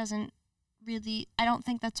 It doesn't really. I don't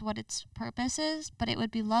think that's what its purpose is, but it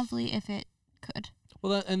would be lovely if it could.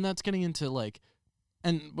 Well, and that's getting into like,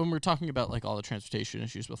 and when we're talking about like all the transportation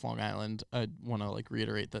issues with Long Island, I want to like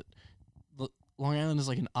reiterate that Long Island is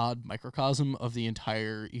like an odd microcosm of the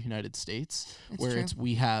entire United States, It's where true.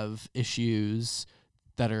 we have issues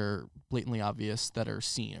that are blatantly obvious that are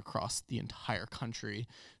seen across the entire country.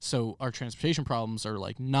 So our transportation problems are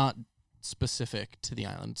like not specific to the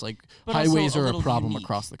islands. Like But also highways a are a little problem unique.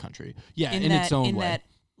 across the country. Yeah, in in that, its own in way. that,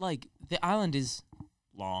 like the island is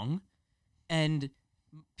long, and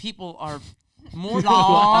people are more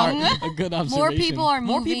Long. a good observation. More people are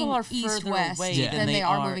More moving people are east further west away Yeah. than they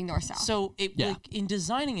are are moving north south. So it Yeah. like in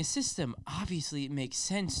designing a system, obviously it makes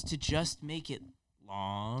sense to just make it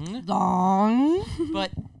long, Long.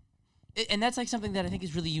 but and that's like something that I think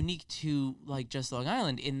is really unique to like just Long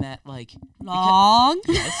Island in that like Long.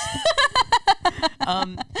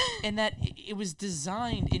 and that it was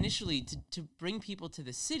designed initially to bring people to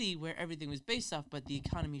the city where everything was based off, but the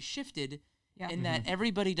economy shifted Yeah. in that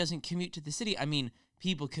everybody doesn't commute to the city. I mean,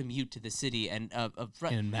 people commute to the city and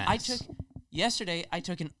En masse. Yesterday I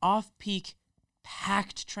took an off-peak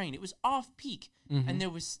packed train. It was off-peak and there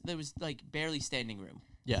was like barely standing room.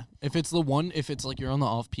 Yeah, if it's like you're on the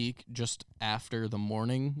off peak just after the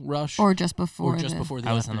morning rush Or just before. or just the- before the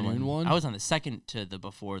I was on the afternoon one, I was on the second to the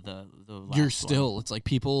before the last you're one. still. It's like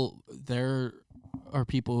people. There are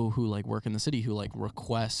people who like work in the city who like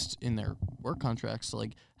request in their work contracts to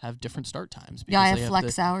like have different start times. Yeah, I they have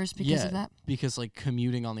flex to, hours because yeah, of that. because like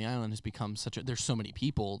commuting on the island has become such a. There's so many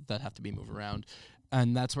people that have to be moved around,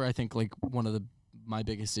 and that's where I think like one of my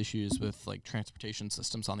biggest issues with like transportation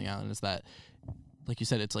systems on the island is that, like you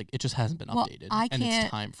said, it's like it just hasn't been Well, updated, I and can't-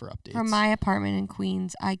 it's time for updates. From my apartment in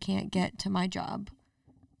Queens, I can't get to my job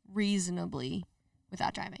reasonably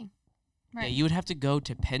without driving. Yeah, you would have to go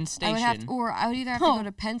to Penn Station. I would either have to Oh. go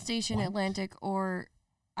to Penn Station, What? Atlantic, or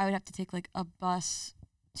I would have to take like a bus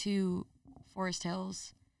to Forest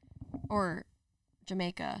Hills or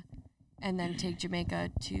Jamaica, and then take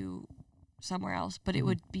Jamaica to somewhere else. But it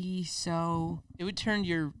would be so. It would turn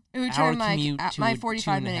your It would Hour turn my commute to my a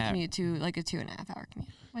 45-minute 2.5. commute to like a 2.5 hour commute.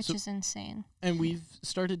 which So- is insane. And we've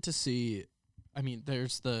started to see, I mean,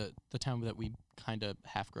 there's the town that we kind of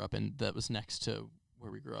half grew up in that was next to where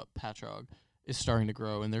we grew up, Patchogue, is starting to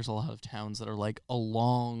grow. And there's a lot of towns that are like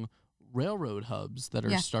along railroad hubs that are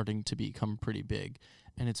Yeah. starting to become pretty big.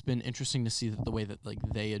 And it's been interesting to see that the way that like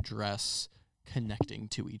they address connecting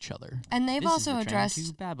to each other. And they've this is also the train addressed.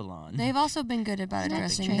 to Babylon. They've also been good about Electric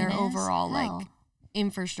addressing train their is overall hell. like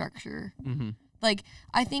infrastructure Mm-hmm. like,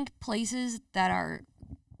 I think places that are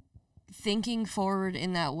thinking forward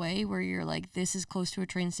in that way, where you're like, this is close to a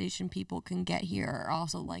train station, people can get here, are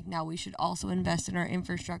also like, now we should also invest in our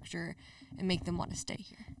infrastructure and make them want to stay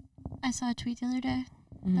here. I saw a tweet the other day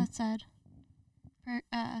that said, for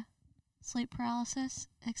sleep paralysis,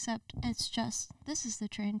 except it's just, this is the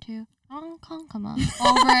train to Ronkonkoma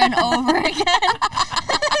over and over again.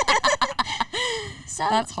 Some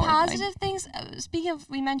That's horrifying. positive things. Speaking of,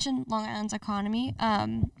 we mentioned Long Island's economy.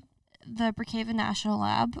 The Brookhaven National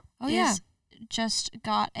Lab just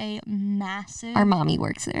got a massive... Our mommy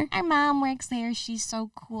works there. Our mom works there. She's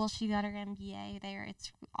so cool. She got her MBA there.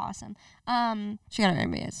 It's awesome. She got her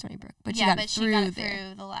MBA at Stony Brook, but yeah, she got but it she through got it there.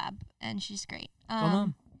 through the lab, and she's great. Go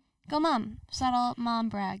mom. Go mom. Subtle mom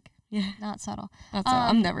brag. Yeah, Not subtle. that's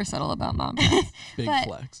I'm never subtle about mom. Big But-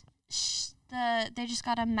 flex. They just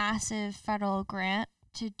got a massive federal grant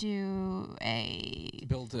to do a,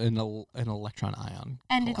 Build an electron ion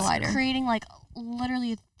and it's collider. creating like literally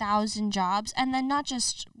 1,000 jobs, and then not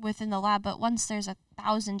just within the lab, but once there's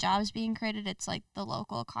 1,000 jobs being created, it's like the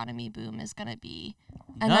local economy boom is gonna be.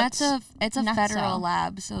 And Nuts. it's a Nutso. federal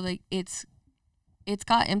lab, so like it's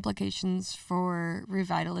got implications for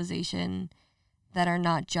revitalization that are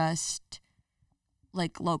not just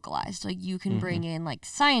like localized. Like you can bring in like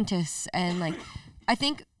scientists and like I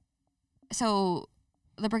think so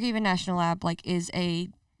the Brookhaven National Lab like is a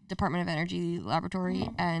Department of Energy laboratory,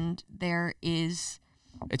 and there is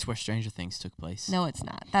It's where Stranger Things took place. no, it's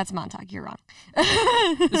not. That's Montauk. You're wrong.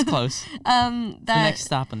 It's close. The The next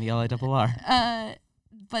stop on the LIRR.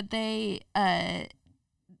 but they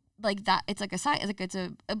like that it's like a science, like it's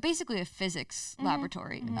a basically a physics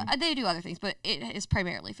laboratory. They do other things, but it is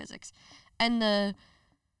primarily physics. And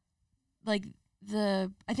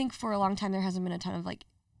I think for a long time there hasn't been a ton of like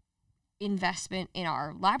investment in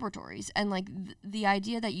our laboratories, and like the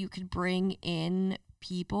idea that you could bring in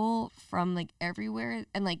people from like everywhere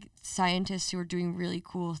and like scientists who are doing really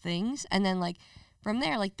cool things, and then like from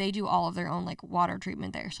there, like they do all of their own like water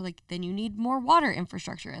treatment there. So like then you need more water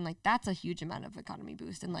infrastructure, and like that's a huge amount of economy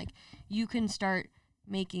boost. And like you can start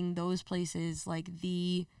making those places like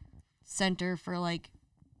the center for like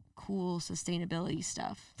cool sustainability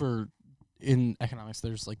stuff. For in economics,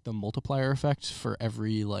 there's like the multiplier effect for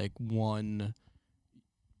every like one.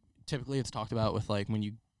 Typically, it's talked about with like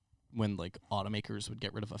when like automakers would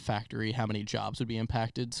get rid of a factory, how many jobs would be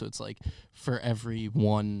impacted. So it's like for every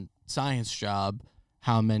one science job,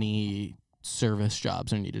 how many service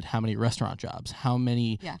jobs are needed, how many restaurant jobs, how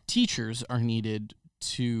many teachers are needed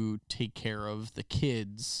to take care of the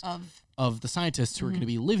kids of the scientists who are going to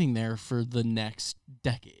be living there for the next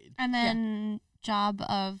decade. And then job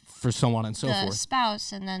of For so on and so the forth.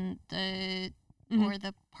 spouse, and then the or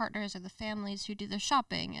the partners or the families who do the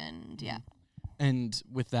shopping, and And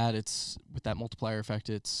with that multiplier effect,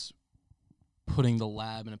 it's putting the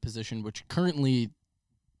lab in a position which currently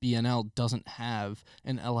BNL doesn't have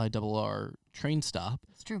an LIRR train stop.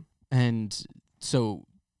 It's true. And so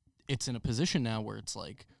it's in a position now where it's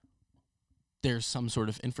like there's some sort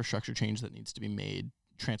of infrastructure change that needs to be made,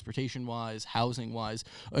 transportation-wise, housing-wise,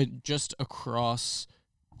 just across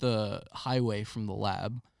the highway from the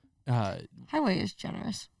lab. Highway is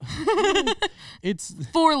generous. It's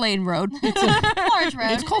 4-lane road. large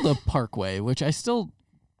road. it's called a parkway, which I still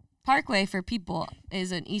Parkway for people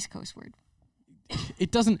is an East Coast word.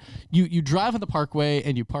 it doesn't you drive on the parkway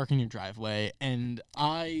and you park in your driveway, and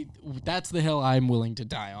that's the hill I'm willing to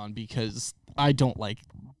die on because I don't like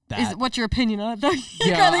that. What's your opinion on it though? you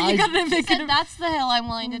Yeah, gotta He make said, it. that's the hill I'm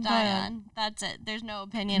willing to die Yeah. on. That's it. There's no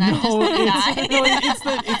opinion. I'm just No, gonna die.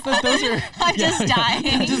 it's that those are I'm just dying.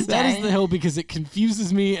 That is the hill because it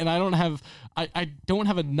confuses me, and I don't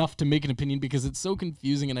have enough to make an opinion because it's so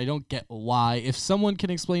confusing and I don't get why. If someone can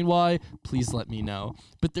explain why, please let me know.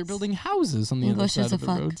 But they're building houses on the English other is side a of the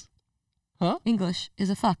fuck. roads. English is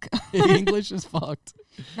a fuck. English is fucked.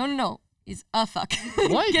 No. Is a fuck.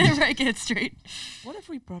 What? Get it right, get it straight. What if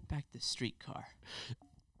we brought back the streetcar?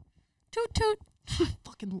 Toot toot. I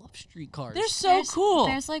fucking love streetcars. They're so cool.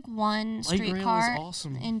 There's like one Light rail is streetcar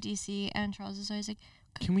awesome. in DC, and Charles is always like,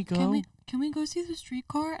 Can we go? Can we go see the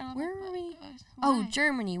streetcar? And I'm Where like, were we? Why? Oh,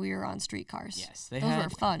 Germany. We were on streetcars. Yes, they Those had. were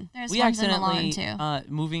fun. There's We ones in accidentally Milan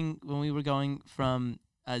too. moving when we were going from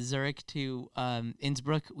Zurich to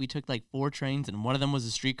Innsbruck. We took like 4 trains, and one of them was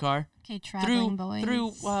a streetcar Okay, traveling boys.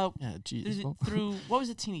 through Yeah, geez. well, through what was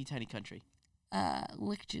a teeny tiny country?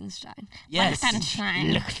 Liechtenstein. Yes,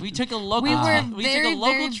 Liechtenstein. we took a local. We were we very, took a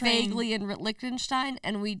local very train. vaguely in Liechtenstein,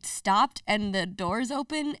 and we stopped, and the doors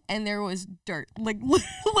opened, and there was dirt, like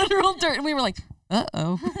literal dirt, and we were like,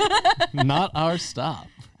 "Uh-oh." not our stop.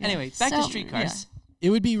 Anyway, back to So- streetcars. it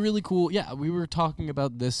would be really cool. Yeah, we were talking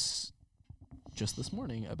about this just this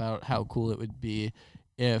morning about how cool it would be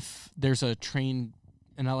if there's an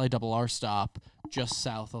LIRR stop just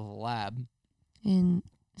south of the lab in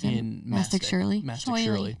Mastic Shirley. Mastic Shoily.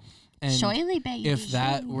 Shirley. And Shoily, baby. if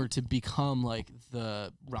that were to become like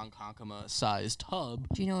the Ronkonkoma sized hub,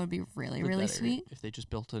 Do you know what would be really, for really that area, sweet? if they just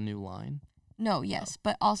built a new line. No, yes,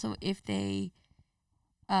 but also if they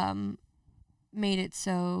made it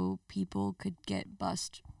so people could get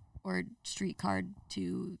bused or streetcarred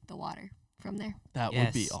to the water from there. That Yes.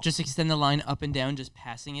 would be awesome. Just extend the line up and down, just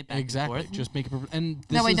passing it back exactly. and forth. Just make it and this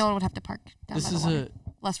That way is, no one would have to park down this by the is water.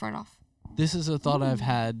 Less runoff. This is a thought I've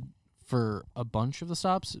had for a bunch of the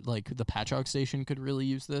stops. Like the Patchogue station could really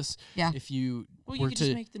use this. Yeah. If you Well, were you could to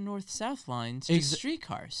just make the north-south lines Ex- just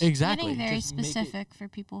streetcars. exactly Getting very just make it- specific for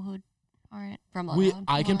people who aren't. From Long Island.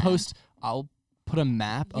 I can Long post. I'll put a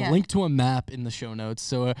map, Yeah. a link to a map in the show notes,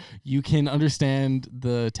 so you can understand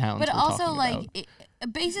the towns. But we're also, talking like,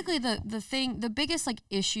 about. basically, the biggest like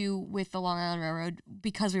issue with the Long Island Railroad,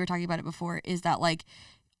 because we were talking about it before, is that like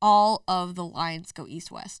all of the lines go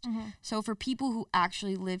east-west. So for people who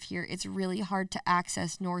actually live here, it's really hard to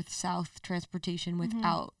access north-south transportation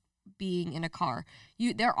without being in a car.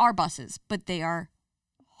 There are buses, but they are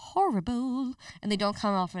horrible, and they don't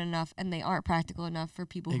come often enough, and they aren't practical enough for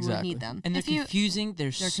people who Exactly. need them. And they're If you- confusing.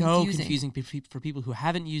 They're so confusing for people who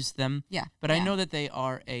haven't used them. Yeah. But I Yeah. know that they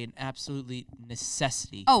are an absolutely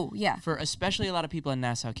necessity Oh yeah. for especially a lot of people in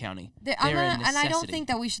Nassau County. And They're a I don't necessity. think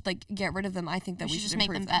that we should like get rid of them. I think that We we should should just make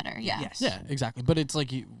them improve better, Yeah. yeah. Yes. Yeah, exactly. But it's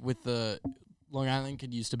like with the Long Island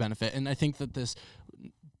could use to benefit, and I think that this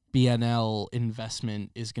BNL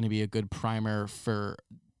investment is going to be a good primer for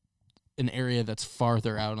an area that's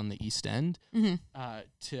farther out on the East End Mhm.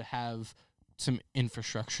 to have some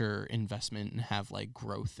infrastructure investment and have like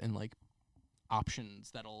growth and like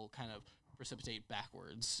options that'll kind of precipitate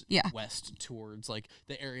backwards Yeah. west towards like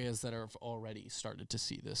the areas that have already started to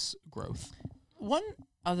see this growth. One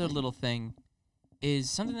other little thing is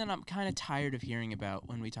something that I'm kind of tired of hearing about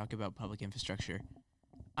when we talk about public infrastructure.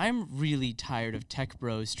 I'm really tired of tech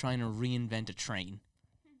bros trying to reinvent a train.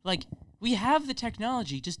 Like, we have the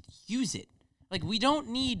technology, just use it. Like, we don't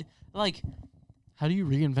need, like, How do you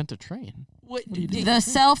reinvent a train? what do you do? The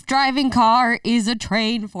self-driving car is a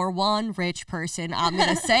train for one rich person. I'm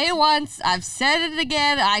gonna say it once. I've said it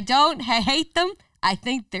again. I hate them. I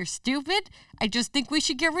think they're stupid. I just think we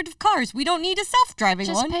should get rid of cars. We don't need a self-driving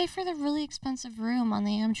Just one. pay for the really expensive room on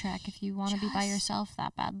the Amtrak if you want to be by Just- yourself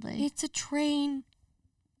that badly. It's a train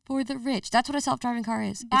for the rich. That's what a self-driving car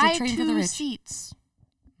is. Buy It's a train for the 2 rich. seats.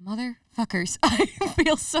 Motherfuckers. I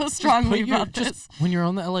feel so strongly about this. When you're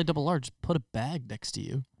on the LIRR, just put a bag next to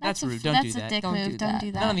you. That's a rude. f- Don't that's do a that. dick Don't move. do Don't that.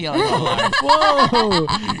 do that. None of the LA Whoa!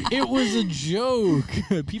 It was a joke.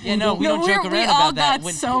 People Yeah, no, don't we don't joke we around all about that.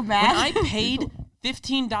 got so mad. When I paid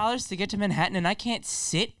 $15 to get to Manhattan and I can't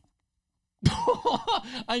sit,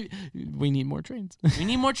 we need more trains. we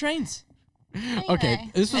need more trains. Okay,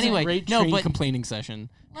 Anyway. this was Anyway, a great no, train but- complaining session.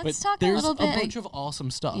 Let's but talk a there's little bit. bunch of awesome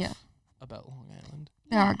stuff Yeah. about Long Island.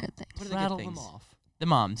 There are good things. What are the Rattle good them things? off. The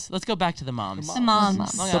moms. Let's go back to the moms. The moms.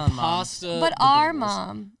 Long The Island moms. pasta. But the our bagels.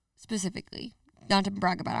 mom, specifically, not to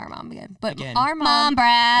brag about our mom again, but Again. our mom, Mom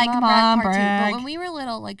brag, mom part two. brag. But when we were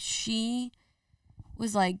little, like, she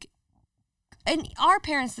was like, and our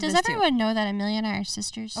parents did Does this too. everyone know that Amelia and I are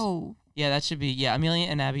sisters? Oh, Yeah, that should be. Yeah, Amelia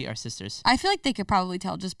and Abby are sisters. I feel like they could probably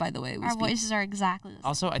tell just by the way we Our speak. voices are exactly the same.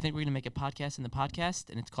 Also, I think we're gonna make a podcast in the podcast,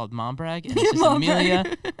 and it's called Mom Brag, and it's just Mom brag.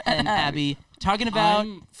 Amelia and Abby talking about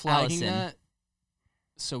I'm flagging Allison. that,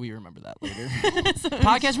 so we remember that later.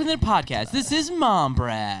 podcast within a podcast. This is Mom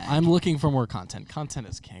Brag. I'm looking for more content. Content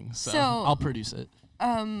is king, so, So- I'll produce it.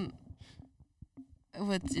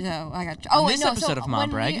 With I got On wait, this no, episode so of Mom when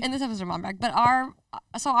Brag. in this episode of Mom Brag, but our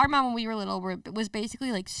mom when we were little was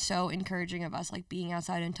basically like so encouraging of us like being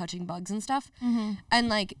outside and touching bugs and stuff, and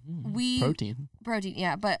like we Protein. protein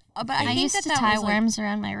yeah, but I I think used that to that tie was, like, worms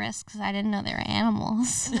around my wrists because I didn't know they were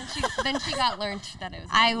animals. then she got learned that it was.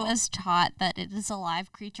 I animal. was taught that it is a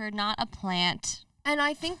live creature, not a plant. And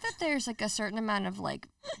I think that there's like a certain amount of like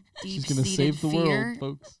She's gonna deep-seated save the fear world,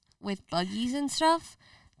 folks. with buggies and stuff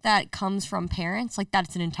that comes from parents. Like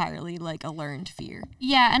that's an entirely like a learned fear.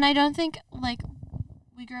 Yeah, and I don't think, like,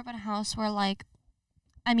 we grew up in a house where, like,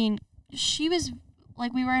 I mean, she was,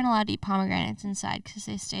 like, we weren't allowed to eat pomegranates inside because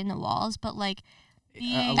they stayed in the walls, but, like,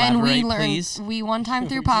 being... And we Elaborate, learned please. we one time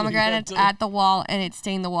threw You had pomegranates to- at the wall and it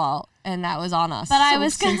stained the wall and that was on us. But I So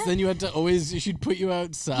was since gonna... then you had to always. She'd put you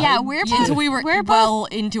outside. Yeah, we're until we were we're both- well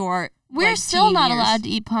into our We're like, still teen not years. allowed to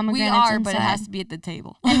eat We pomegranates are, inside. but it has to be at the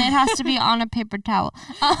table. and it has to be on a paper towel.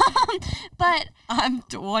 But I'm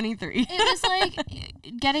 23. it was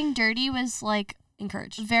like getting dirty was like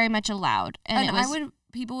Encouraged. very much allowed, and it was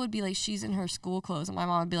People would be like, she's in her school clothes, and my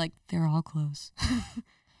mom would be like, they're all clothes.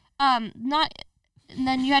 not. And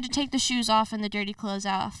then you had to take the shoes off and the dirty clothes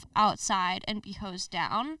off outside and be hosed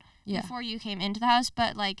down Yeah. before you came into the house.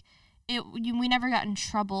 But like, we never got in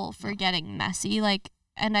trouble for getting messy. Like,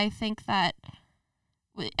 and I think that,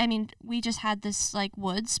 we just had this like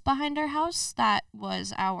woods behind our house that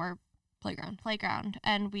was our playground,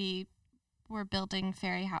 and we were building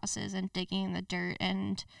fairy houses and digging in the dirt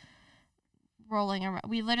and rolling around.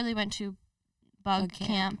 We literally went to bug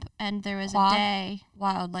camp, and there was Quad. a day.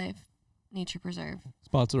 Wildlife Nature Preserve.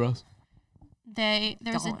 Sponsor us. There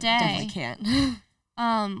was a Definitely day can't.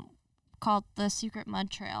 called the Secret Mud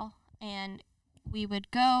Trail, and we would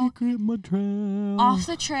go Secret mud trail. off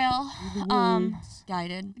the trail,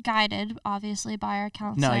 Guided. obviously by our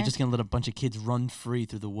counselor. No, you're just gonna let a bunch of kids run free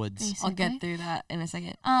through the woods. Basically. I'll get through that in a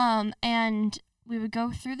second. And we would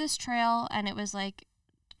go through this trail, and it was like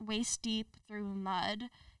waist deep through mud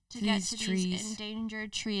to get These to trees. these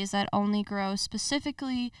endangered trees that only grow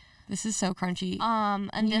specifically This is so crunchy.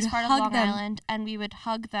 in this you'd part of hug Long them. Island, and we would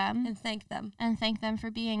hug them And thank them. and thank them for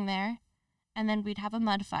being there, and then we'd have a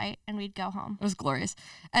mud fight and we'd go home. It was glorious.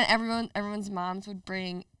 And everyone's moms would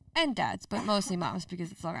bring, and dads, but mostly moms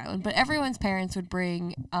because it's Long Island. But everyone's parents would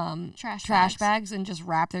bring Trash bags and just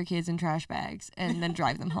wrap their kids in trash bags and then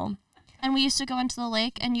drive them home. And we used to go into the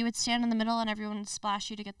lake, and you would stand in the middle, and everyone would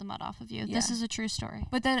splash you to get the mud off of you. This Yeah. is a true story.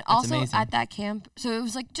 But then also amazing. at that camp, so it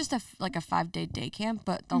was like just a 5-day day camp.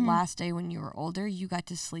 But the last day when you were older, you got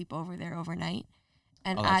to sleep over there overnight.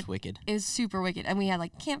 And Oh, that's wicked. it was super wicked. And we had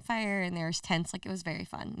like campfire, and there was tents. Like it was very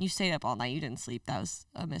fun. You stayed up all night. You didn't sleep. That was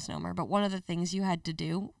a misnomer. But one of the things you had to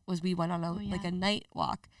do was we went on like a night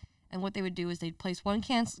walk, and what they would do is they'd place one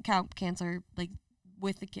camp counselor like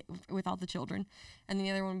with all the children, and the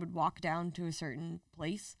other one would walk down to a certain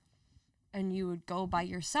place, and you would go by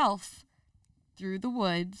yourself through the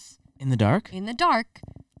woods In the dark? in the dark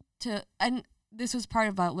and this was part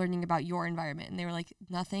about learning about your environment, and they were like,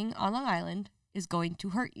 nothing on Long Island is going to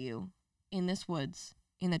hurt you in this woods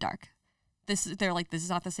in the dark. They're like, this is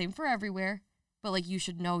not the same for everywhere, but like you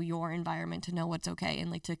should know your environment to know what's okay and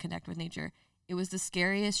like to connect with nature. It was the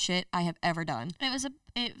scariest shit I have ever done.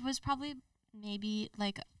 It was probably maybe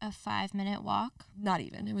like a 5-minute walk, Not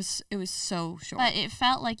even. It was so short. but it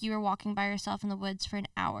felt like you were walking by yourself in the woods for an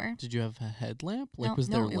hour. Did you have a headlamp? Like, No. was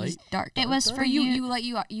there no, it light? was dark. It was dark? for For you.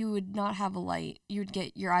 you would not have a light.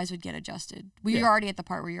 Your eyes would get adjusted. We Yeah. were already at the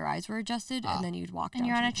part where your eyes were adjusted, Ah. and then you'd walk down. And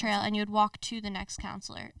you're to on a the trail, counselor. and you would walk to the next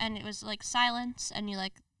counselor, and it was like silence, and you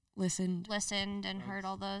like Listened. listened and heard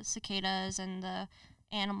all the cicadas and the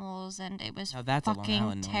animals, and it was Now that's a Long fucking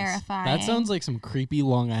Island noise. terrifying. That sounds like some creepy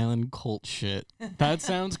Long Island cult shit. That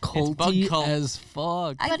sounds bug culty cult. as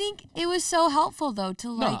fuck. I think it was so helpful though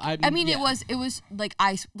to like. I I mean, mean, yeah. it was like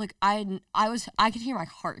I could hear my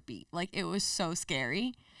heartbeat. Like it was so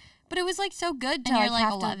scary, but it was like so good to and you're like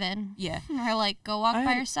have to- 11. yeah. And they're like, go walk I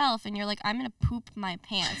by had- yourself, and you're like, I'm gonna poop my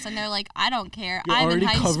pants, and they're like, I don't care. You're I'm in already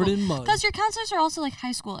high covered school. in mud. Because your counselors are also like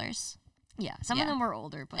high schoolers Yeah, some Yeah. of them were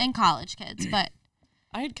older, but and college kids, but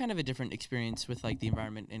I had kind of a different experience with like the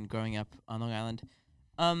environment and growing up on Long Island.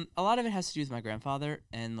 A lot of it has to do with my grandfather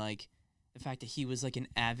and like the fact that he was like an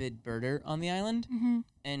avid birder on the island.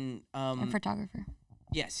 And a photographer.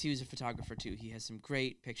 yes, he was a photographer too. He has some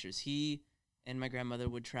great pictures. He and my grandmother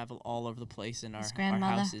would travel all over the place in our his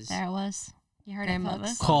grandmother, houses. there it was. You heard Grandmother. it,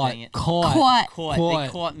 folks. Caught. Dang it. Caught. Caught. They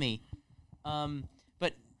caught me.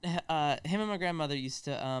 But him and my grandmother used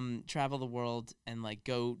to travel the world and like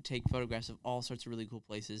go take photographs of all sorts of really cool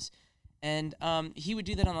places. And he would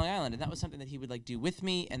do that on Long Island, and that was something that he would like do with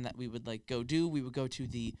me, and that we would like go do. We would go to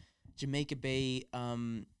the Jamaica Bay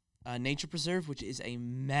Nature Preserve, which is a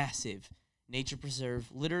massive nature preserve,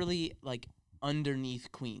 literally like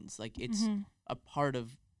underneath Queens. Like it's a part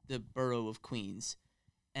of the borough of Queens,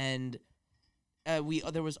 and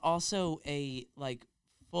there was also a like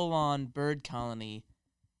full-on bird colony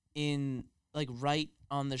in like right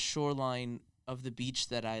on the shoreline of the beach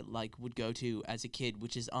that I like would go to as a kid,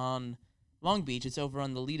 which is on Long Beach. It's over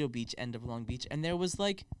on the Lido Beach end of Long Beach, and there were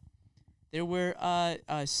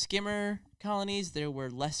skimmer colonies, there were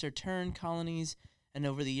lesser tern colonies, and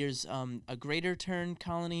over the years a greater tern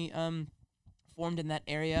colony formed in that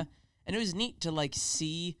area, and it was neat to like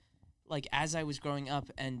see like as I was growing up,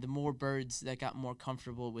 and the more birds that got more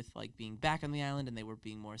comfortable with like being back on the island, and they were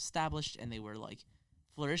being more established, and they were like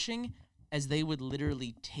flourishing, as they would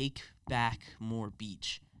literally take back more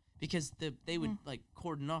beach, because they would like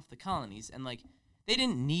cordon off the colonies, and like they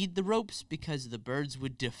didn't need the ropes because the birds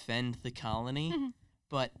would defend the colony.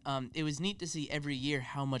 But it was neat to see every year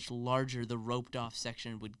how much larger the roped off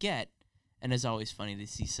section would get, and it's always funny to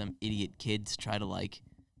see some idiot kids try to like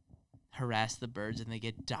harass the birds and they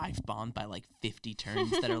get dive bombed by like 50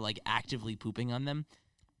 terns that are like actively pooping on them.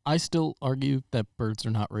 I still argue that birds are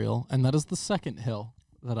not real, and that is the second hill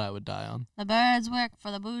that I would die on. The birds work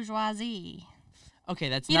for the bourgeoisie. Okay,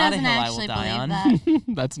 that's He not a doesn't hill I actually will die believe on.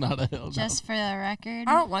 that. That's not a hill. no. Just for the record.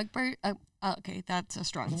 I don't like birds. Okay, that's a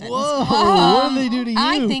strong sentence. Whoa! What do they do to you?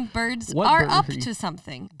 I think birds What are bird up are you? to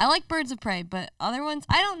something. I like birds of prey, but other ones,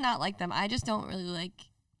 I don't not like them. I just don't really like.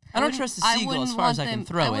 I don't wouldn't- trust the I seagull wouldn't as far as want I can them-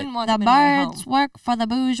 throw I it. wouldn't want the them in my birds home. work for the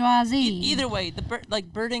bourgeoisie. Either way,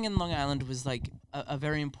 birding in Long Island was like a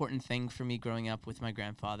very important thing for me growing up with my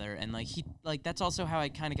grandfather, and like that's also how I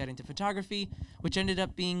kind of got into photography, which ended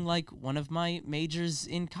up being like one of my majors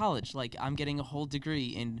in college. Like I'm getting a whole degree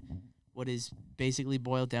in what is basically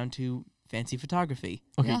boiled down to fancy photography.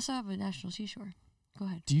 We Okay. also have a national seashore. Go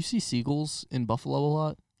ahead. Do you see seagulls in Buffalo a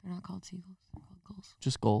lot? They're not called seagulls. They're called gulls.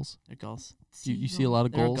 Just gulls. They're gulls. Do you see a lot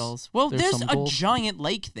of There are gulls? gulls. Well, There's there's some a gulls? giant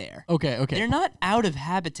lake there. Okay. They're not out of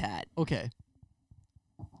habitat. Okay.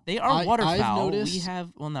 They are I've waterfowl. We noticed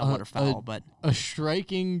have not a- waterfowl, but A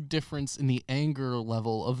striking difference in the anger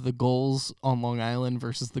level of the gulls on Long Island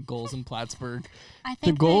versus the gulls in Plattsburgh. I The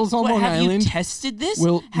think gulls on what, Long have Island. you tested this?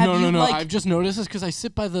 Well, have no, you, no, no. like- I've just noticed this because I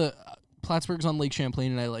sit by the Plattsburgh's on Lake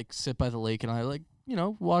Champlain, and I like sit by the lake, and I like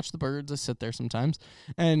watch the birds. I sit there sometimes,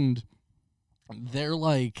 and they're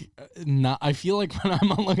like not. I feel like when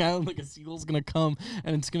I'm on Long Island, like a seagull's gonna come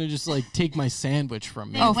and it's gonna just like take my sandwich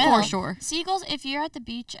from me. They Oh, will. for sure. Seagulls, if you're at the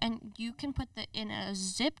beach and you can put in a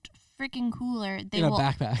zipped freaking cooler, they in a will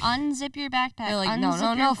backpack. unzip your backpack. They're like, no, unzip no,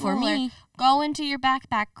 your no, for cooler, me. Go into your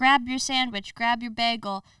backpack, grab your sandwich, grab your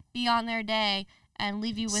bagel, be on their day, and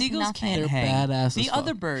leave you with seagulls nothing. can't They're hang. badass as The fuck.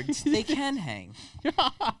 other birds, they can hang.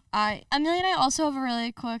 Amelia and I also have a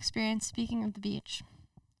really cool experience. Speaking of the beach,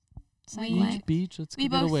 segue. Beach. Let's We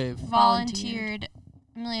go get a both wave. volunteered.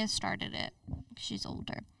 Amelia started it. She's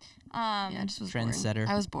older. Yeah, I just was Trendsetter. born.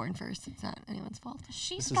 I was born first. It's not anyone's fault.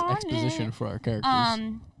 She This is started. exposition for our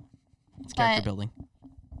characters. It's character But building.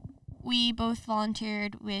 we both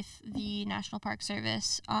volunteered with the National Park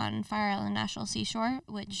Service on Fire Island National Seashore,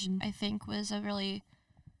 which Mhm. I think was a really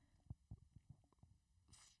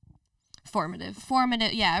Formative.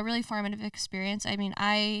 a really formative experience. I mean,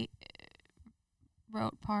 I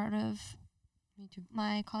wrote part of Me too.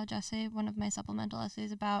 my college essay, one of my supplemental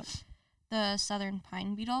essays about the southern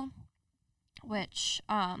pine beetle, which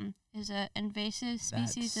is an invasive That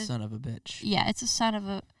species of son of a bitch. yeah, it's a son of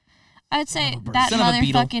a I'd Son say of a bird. that Son of a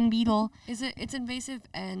beetle. motherfucking beetle. It's invasive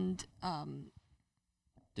and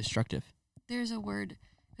Destructive. there's a word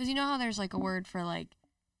because you know how there's like a word for like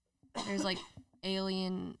there's like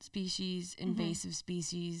alien species, invasive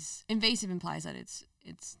species. Invasive implies that it's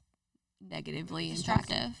negatively impactful.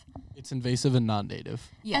 Destructive. It's invasive and non-native.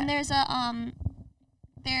 Yeah. And there's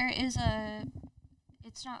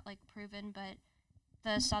it's not like proven, but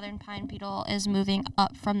the southern pine beetle is moving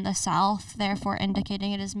up from the south, therefore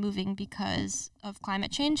indicating it is moving because of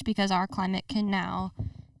climate change, because our climate can now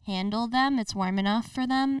handle them. It's warm enough for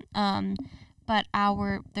them. But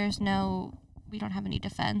we don't have any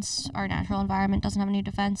defense. Our natural environment doesn't have any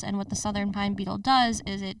defense. And what the southern pine beetle does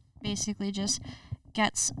is it basically just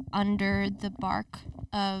gets under the bark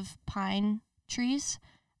of pine trees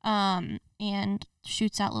and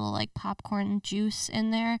shoots out little like popcorn juice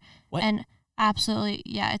in there. What? And absolutely,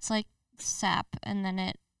 yeah, it's like sap, and then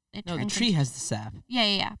it No, the turns tree into, has the sap.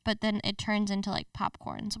 yeah, but then it turns into like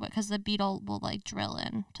popcorns because the beetle will like drill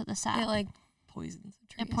in to the sap. it like poisons the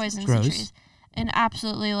trees. It poisons Gross. the trees, and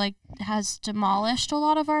absolutely like has demolished a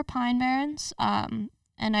lot of our pine barrens.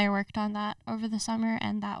 And I worked on that over the summer,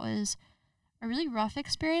 and that was a really rough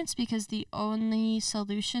experience because the only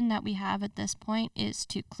solution that we have at this point is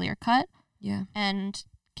to clear cut Yeah. and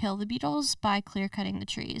kill the beetles by clear cutting the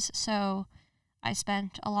trees. So I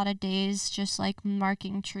spent a lot of days just like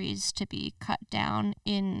marking trees to be cut down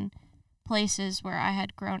in places where I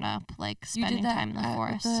had grown up, like You spending did that time in the at-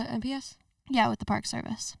 forest. with the NPS? Yeah, with the Park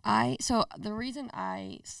Service. So the reason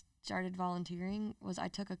I started volunteering was I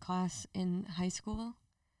took a class in high school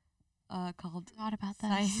called Forgot about this.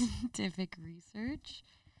 scientific research.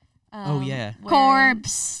 Oh, yeah.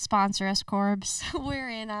 Corbs, sponsor us, Corbs.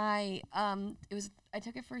 Wherein I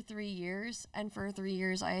took it for 3 years, and for 3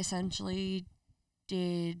 years I essentially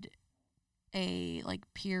did a like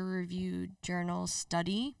peer-reviewed journal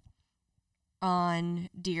study on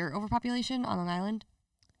deer overpopulation on Long Island.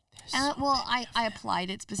 Well, I applied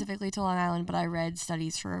it specifically to Long Island, but I read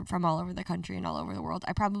studies from all over the country and all over the world.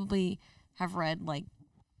 I probably have read like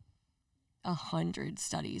 100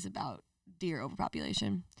 studies about deer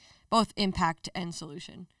overpopulation, both impact and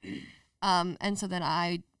solution. And so then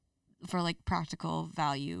I, for like practical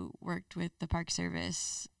value, worked with the Park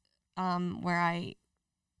Service, where I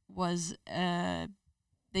was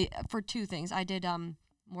for two things. I did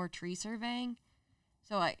more tree surveying.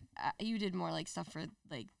 So you did more like stuff for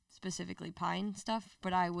like specifically pine stuff,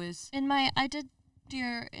 but I did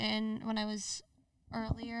deer when I was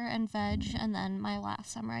earlier and veg, and then my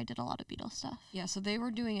last summer I did a lot of beetle stuff. Yeah, so they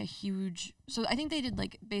were doing so I think they did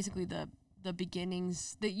like basically the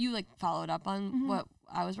beginnings that you like followed up on what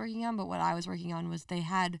I was working on, but what I was working on was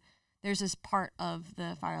there's this part of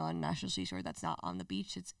the Fire Island National Seashore that's not on the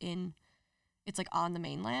beach, it's like on the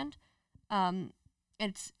mainland.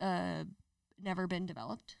 It's never been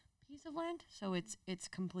developed piece of land, so it's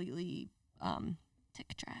completely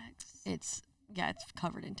tick tracks. It's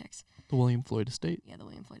covered in ticks. The William Floyd Estate. Yeah, the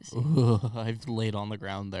William Floyd Estate. Ugh, I've laid on the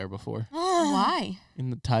ground there before. Why? In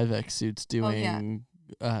the Tyvek suits doing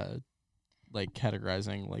like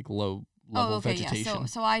categorizing like low level vegetation. Yeah.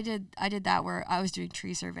 So I did that where I was doing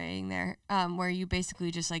tree surveying there, where you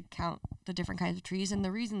basically just like count the different kinds of trees, and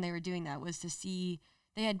the reason they were doing that was to see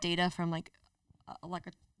they had data from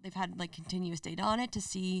they've had like continuous data on it to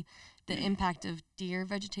see the impact of deer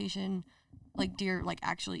vegetation, like deer like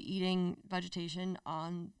actually eating vegetation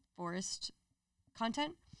on forest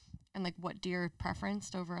content, and like what deer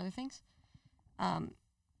preferenced over other things. And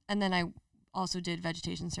then I also did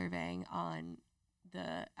vegetation surveying on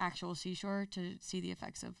the actual seashore to see the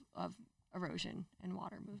effects of erosion and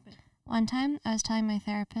water movement. One time I was telling my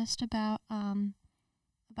therapist about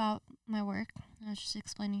my work. I was just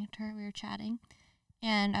explaining it to her. We were chatting.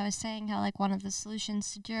 And I was saying how, like, one of the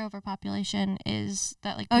solutions to deer overpopulation is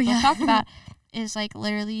that, like, people talked about is, like,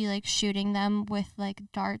 literally, like, shooting them with, like,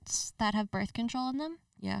 darts that have birth control in them.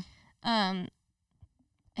 Yeah. And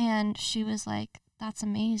she was like, that's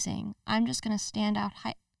amazing. I'm just going to stand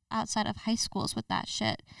outside of high schools with that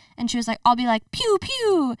shit. And she was like, I'll be like, pew,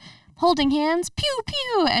 pew, holding hands, pew,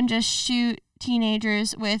 pew, and just shoot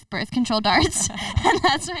teenagers with birth control darts. And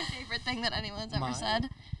that's my favorite thing that anyone's ever said.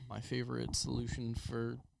 My favorite solution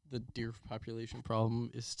for the deer population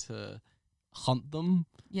problem is to hunt them.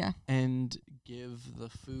 Yeah. And give the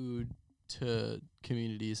food to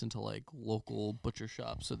communities and to like local butcher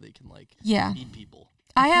shops so they can like feed people.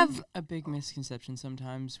 I have a big misconception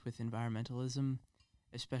sometimes with environmentalism,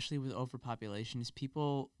 especially with overpopulation, is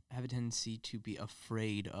people have a tendency to be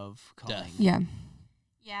afraid of culling. Death. Yeah.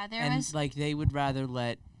 Yeah, like they would rather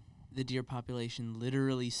let the deer population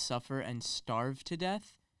literally suffer and starve to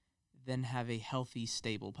death than have a healthy,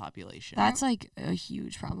 stable population. That's like a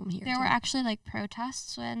huge problem here. There were actually like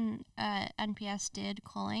protests when NPS did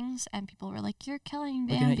cullings, and people were like, "You're killing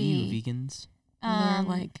Bambi." Looking at you, vegans. And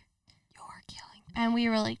they're like, "You're killing Bambi." And we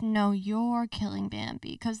were like, "No, you're killing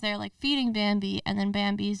Bambi," because they're like feeding Bambi, and then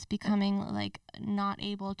Bambi's becoming like not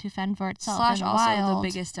able to fend for itself in the also wild. the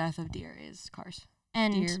biggest death of deer is cars.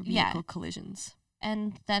 And deer vehicle collisions.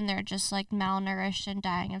 And then they're just like malnourished and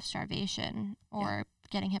dying of starvation or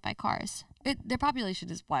getting hit by cars. Their population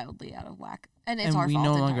is wildly out of whack, and it's our fault. And we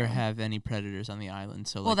no longer entirely. have any predators on the island,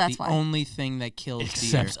 so Well, like that's the why. only thing that kills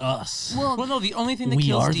Except deer. us. Well, no, the only thing that we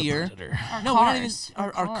kills are deer. the predator. No, we're not even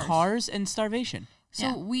are cars. cars and starvation. So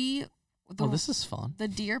Oh, this is fun. the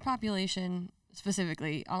deer population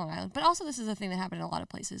specifically on Long Island, but also this is a thing that happened in a lot of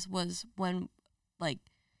places, was when like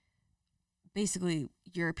basically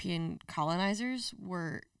European colonizers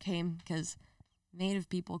came because native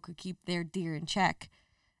people could keep their deer in check.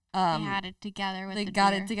 They had it together with they the got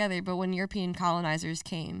deer. it together, but when European colonizers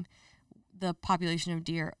came, the population of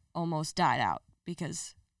deer almost died out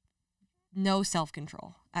because no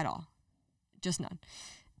self-control at all, just none.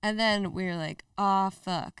 And then we were like, oh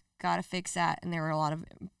fuck, gotta fix that. And there were a lot of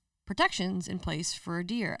protections in place for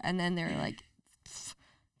deer, and then they were like,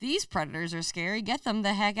 these predators are scary, get them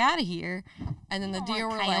the heck out of here. And then the deer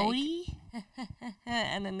were coyote? like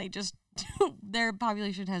and then they just their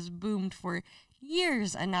population has boomed for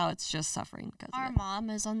years, and now it's just suffering because Our of it. mom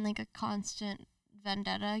is on like a constant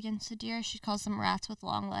vendetta against the deer. She calls them rats with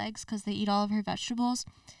long legs because they eat all of her vegetables.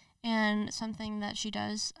 And something that she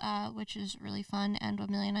does, which is really fun, and what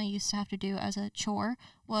Amelia and I used to have to do as a chore,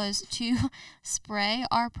 was to spray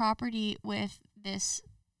our property with this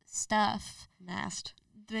stuff.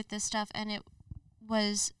 And it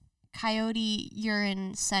was coyote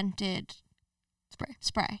urine scented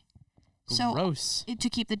spray. So Gross. to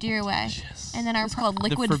keep the deer away. Delicious. And then our It's called The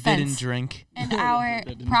liquid forbidden fence. drink. and our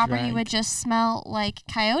Forbidden property drink. would just smell like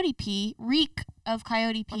coyote pee, reek of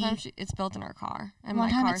coyote pee. One time it's built in our car. And One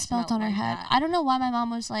my time car it spilled smelled on her like head. that. I don't know why my mom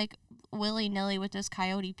was like willy-nilly with this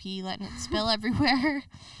coyote pee, letting it spill everywhere.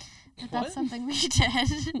 But that's What? something we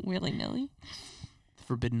did. Willy-nilly.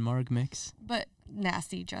 Forbidden Marg mix. But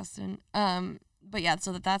nasty, Justin. But yeah,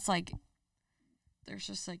 so that's like, there's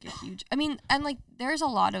just like a huge, I mean, and like there's a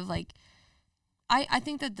lot of like, I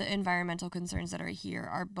think that the environmental concerns that are here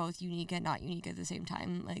are both unique and not unique at the same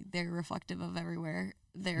time. Like they're reflective of everywhere.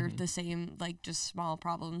 They're the same, like just small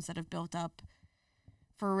problems that have built up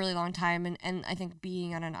for a really long time. And I think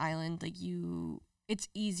being on an island, like it's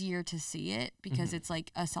easier to see it because it's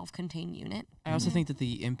like a self-contained unit. I also think that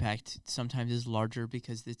the impact sometimes is larger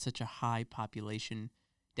because it's such a high population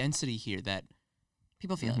density here that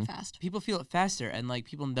People feel it fast. people feel it faster and like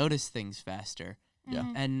people notice things faster. Yeah.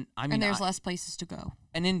 Mhm. And I mean, And there's less places to go.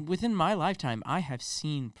 and within my lifetime, I have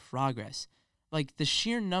seen progress. Like the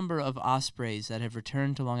sheer number of ospreys that have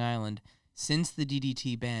returned to Long Island since the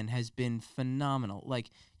DDT ban has been phenomenal.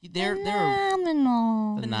 Like they're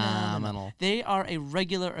Phenomenal. they are a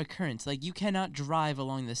regular occurrence. Like you cannot drive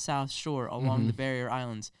along the South Shore along the Barrier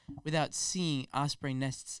Islands without seeing osprey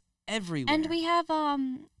nests everywhere. And we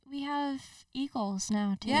have eagles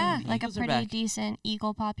now too. Yeah. The like a eagles are pretty back. decent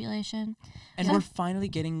eagle population. And Yeah. we're finally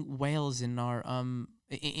getting whales in our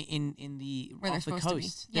in the Where they're off the supposed to be.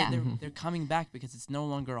 coast. Yeah. They're coming back because it's no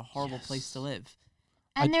longer a horrible place to live,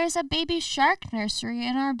 And there's a baby shark nursery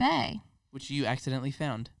in our bay. which you accidentally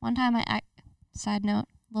found. One time side note,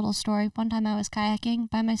 little story. One time I was kayaking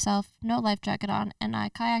by myself, no life jacket on, and I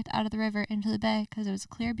kayaked out of the river into the bay because it was a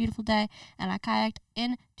clear, beautiful day, and I kayaked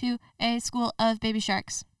into a school of baby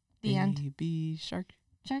sharks. The end. Baby shark.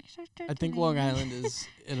 Shark, shark, shark, I think shark. Long Island is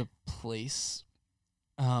in a place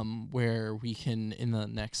where we can, in the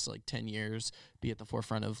next like 10 years, be at the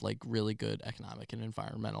forefront of like really good economic and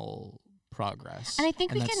environmental progress. And I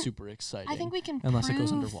think we that's can- super exciting. I think we can unless prove, it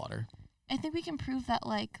goes underwater. I think we can prove that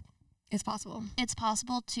like It's possible. it's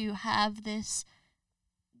possible to have this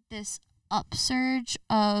upsurge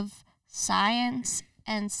of science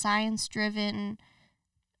and science-driven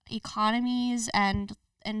economies and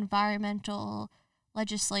environmental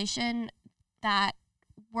legislation that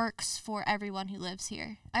works for everyone who lives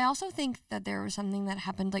here. I also think that there was something that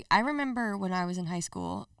happened. Like, I remember when I was in high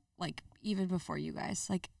school, like, even before you guys,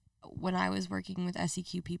 like, when I was working with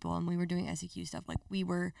SEQ people and we were doing SEQ stuff, like, we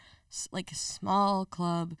were, like, a small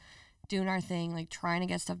club doing our thing, like, trying to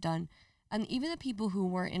get stuff done. And even the people who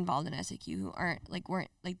weren't involved in SEQ, who weren't,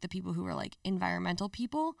 like, the people who were, like, environmental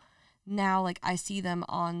people, now, like, I see them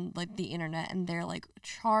on, like, the internet and they're, like,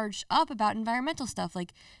 charged up about environmental stuff.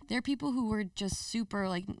 Like, they're people who were just super,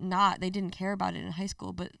 like, they didn't care about it in high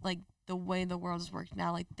school, but, like, the way the world has worked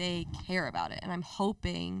now, like, they care about it. And I'm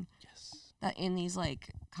hoping that in these, like,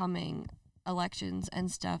 coming elections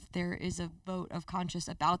and stuff, there is a vote of conscience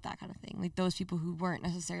about that kind of thing. Like, those people who weren't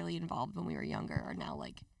necessarily involved when we were younger are now,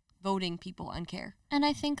 like, voting people and care. And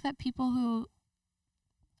I think that people who,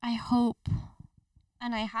 I hope,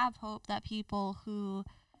 and I have hope that people who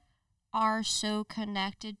are so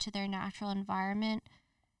connected to their natural environment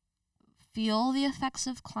feel the effects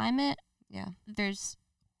of climate. Yeah. There's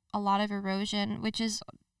a lot of erosion, which is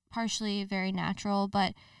partially very natural,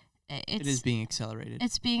 but It is being accelerated.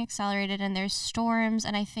 it's being accelerated, and there's storms,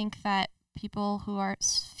 and I think that people who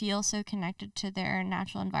feel so connected to their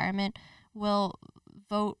natural environment will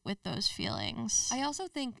vote with those feelings. I also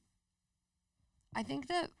think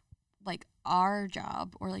that, like, our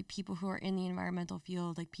job, or, like, people who are in the environmental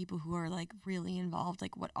field, like, people who are, like, really involved,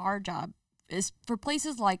 like, what our job is for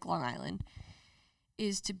places like Long Island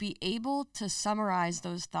is to be able to summarize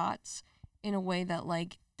those thoughts in a way that,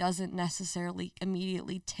 like, doesn't necessarily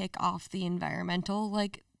immediately tick off the environmental,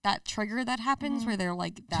 like, that trigger that happens where they're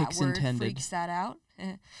like, that Ticks word intended. freaks that out.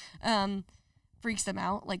 Freaks them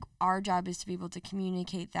out. Like, our job is to be able to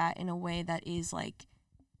communicate that in a way that is like,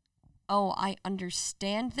 oh, I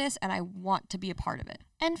understand this and I want to be a part of it.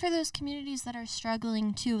 And for those communities that are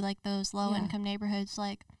struggling too, like those low income neighborhoods,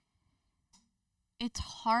 like it's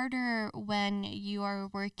harder when you are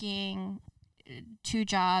working 2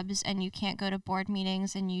 jobs and you can't go to board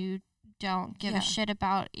meetings and you don't give a shit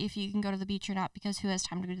about if you can go to the beach or not, because who has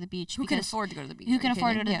time to go to the beach? Who can Because afford to go to the beach? who Are can you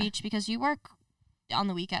afford to go to kidding? the beach because you work on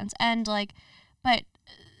the weekends. And like, but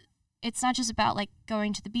it's not just about like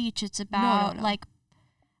going to the beach. It's about no. like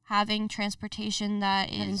having transportation that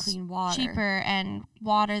Having is clean water. cheaper, and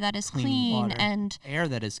water that is clean, water. and Air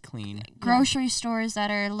that is clean. grocery stores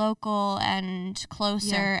that are local and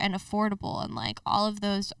closer Yeah. and affordable, and like all of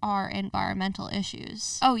those are environmental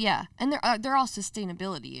issues. Oh yeah, and they're all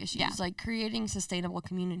sustainability issues. Yeah. Like, creating sustainable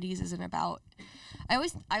communities isn't about. I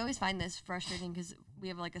always find this frustrating because we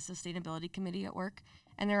have like a sustainability committee at work,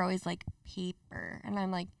 and they're always like paper, and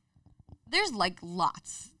I'm like, there's like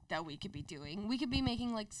lots that we could be doing. We could be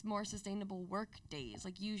making like more sustainable work days.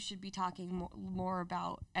 Like you should be talking more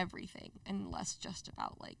about everything and less just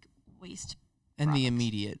about like waste And products. the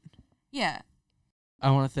immediate. Yeah. I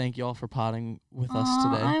want to thank y'all for potting with us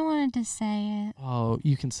today. I wanted to say it. Oh,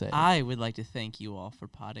 you can say it. I would like to thank you all for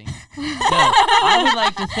podding. No, I would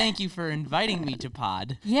like to thank you for inviting me to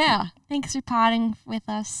pod. Yeah. Thanks for potting with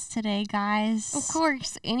us today, guys. Of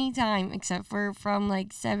course, anytime except for from like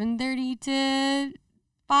 7:30 to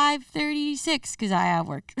 5:36 because I have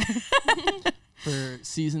work. For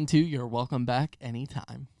season 2, you're welcome back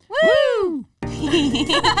anytime. Woo!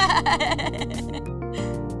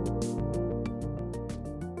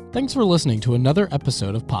 Thanks for listening to another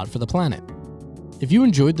episode of Pod for the Planet. If you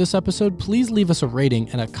enjoyed this episode, please leave us a rating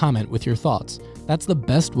and a comment with your thoughts. That's the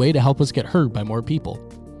best way to help us get heard by more people.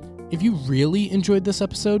 If you really enjoyed this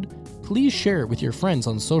episode, please share it with your friends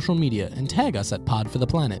on social media and tag us at Pod for the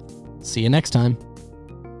Planet. See you next time.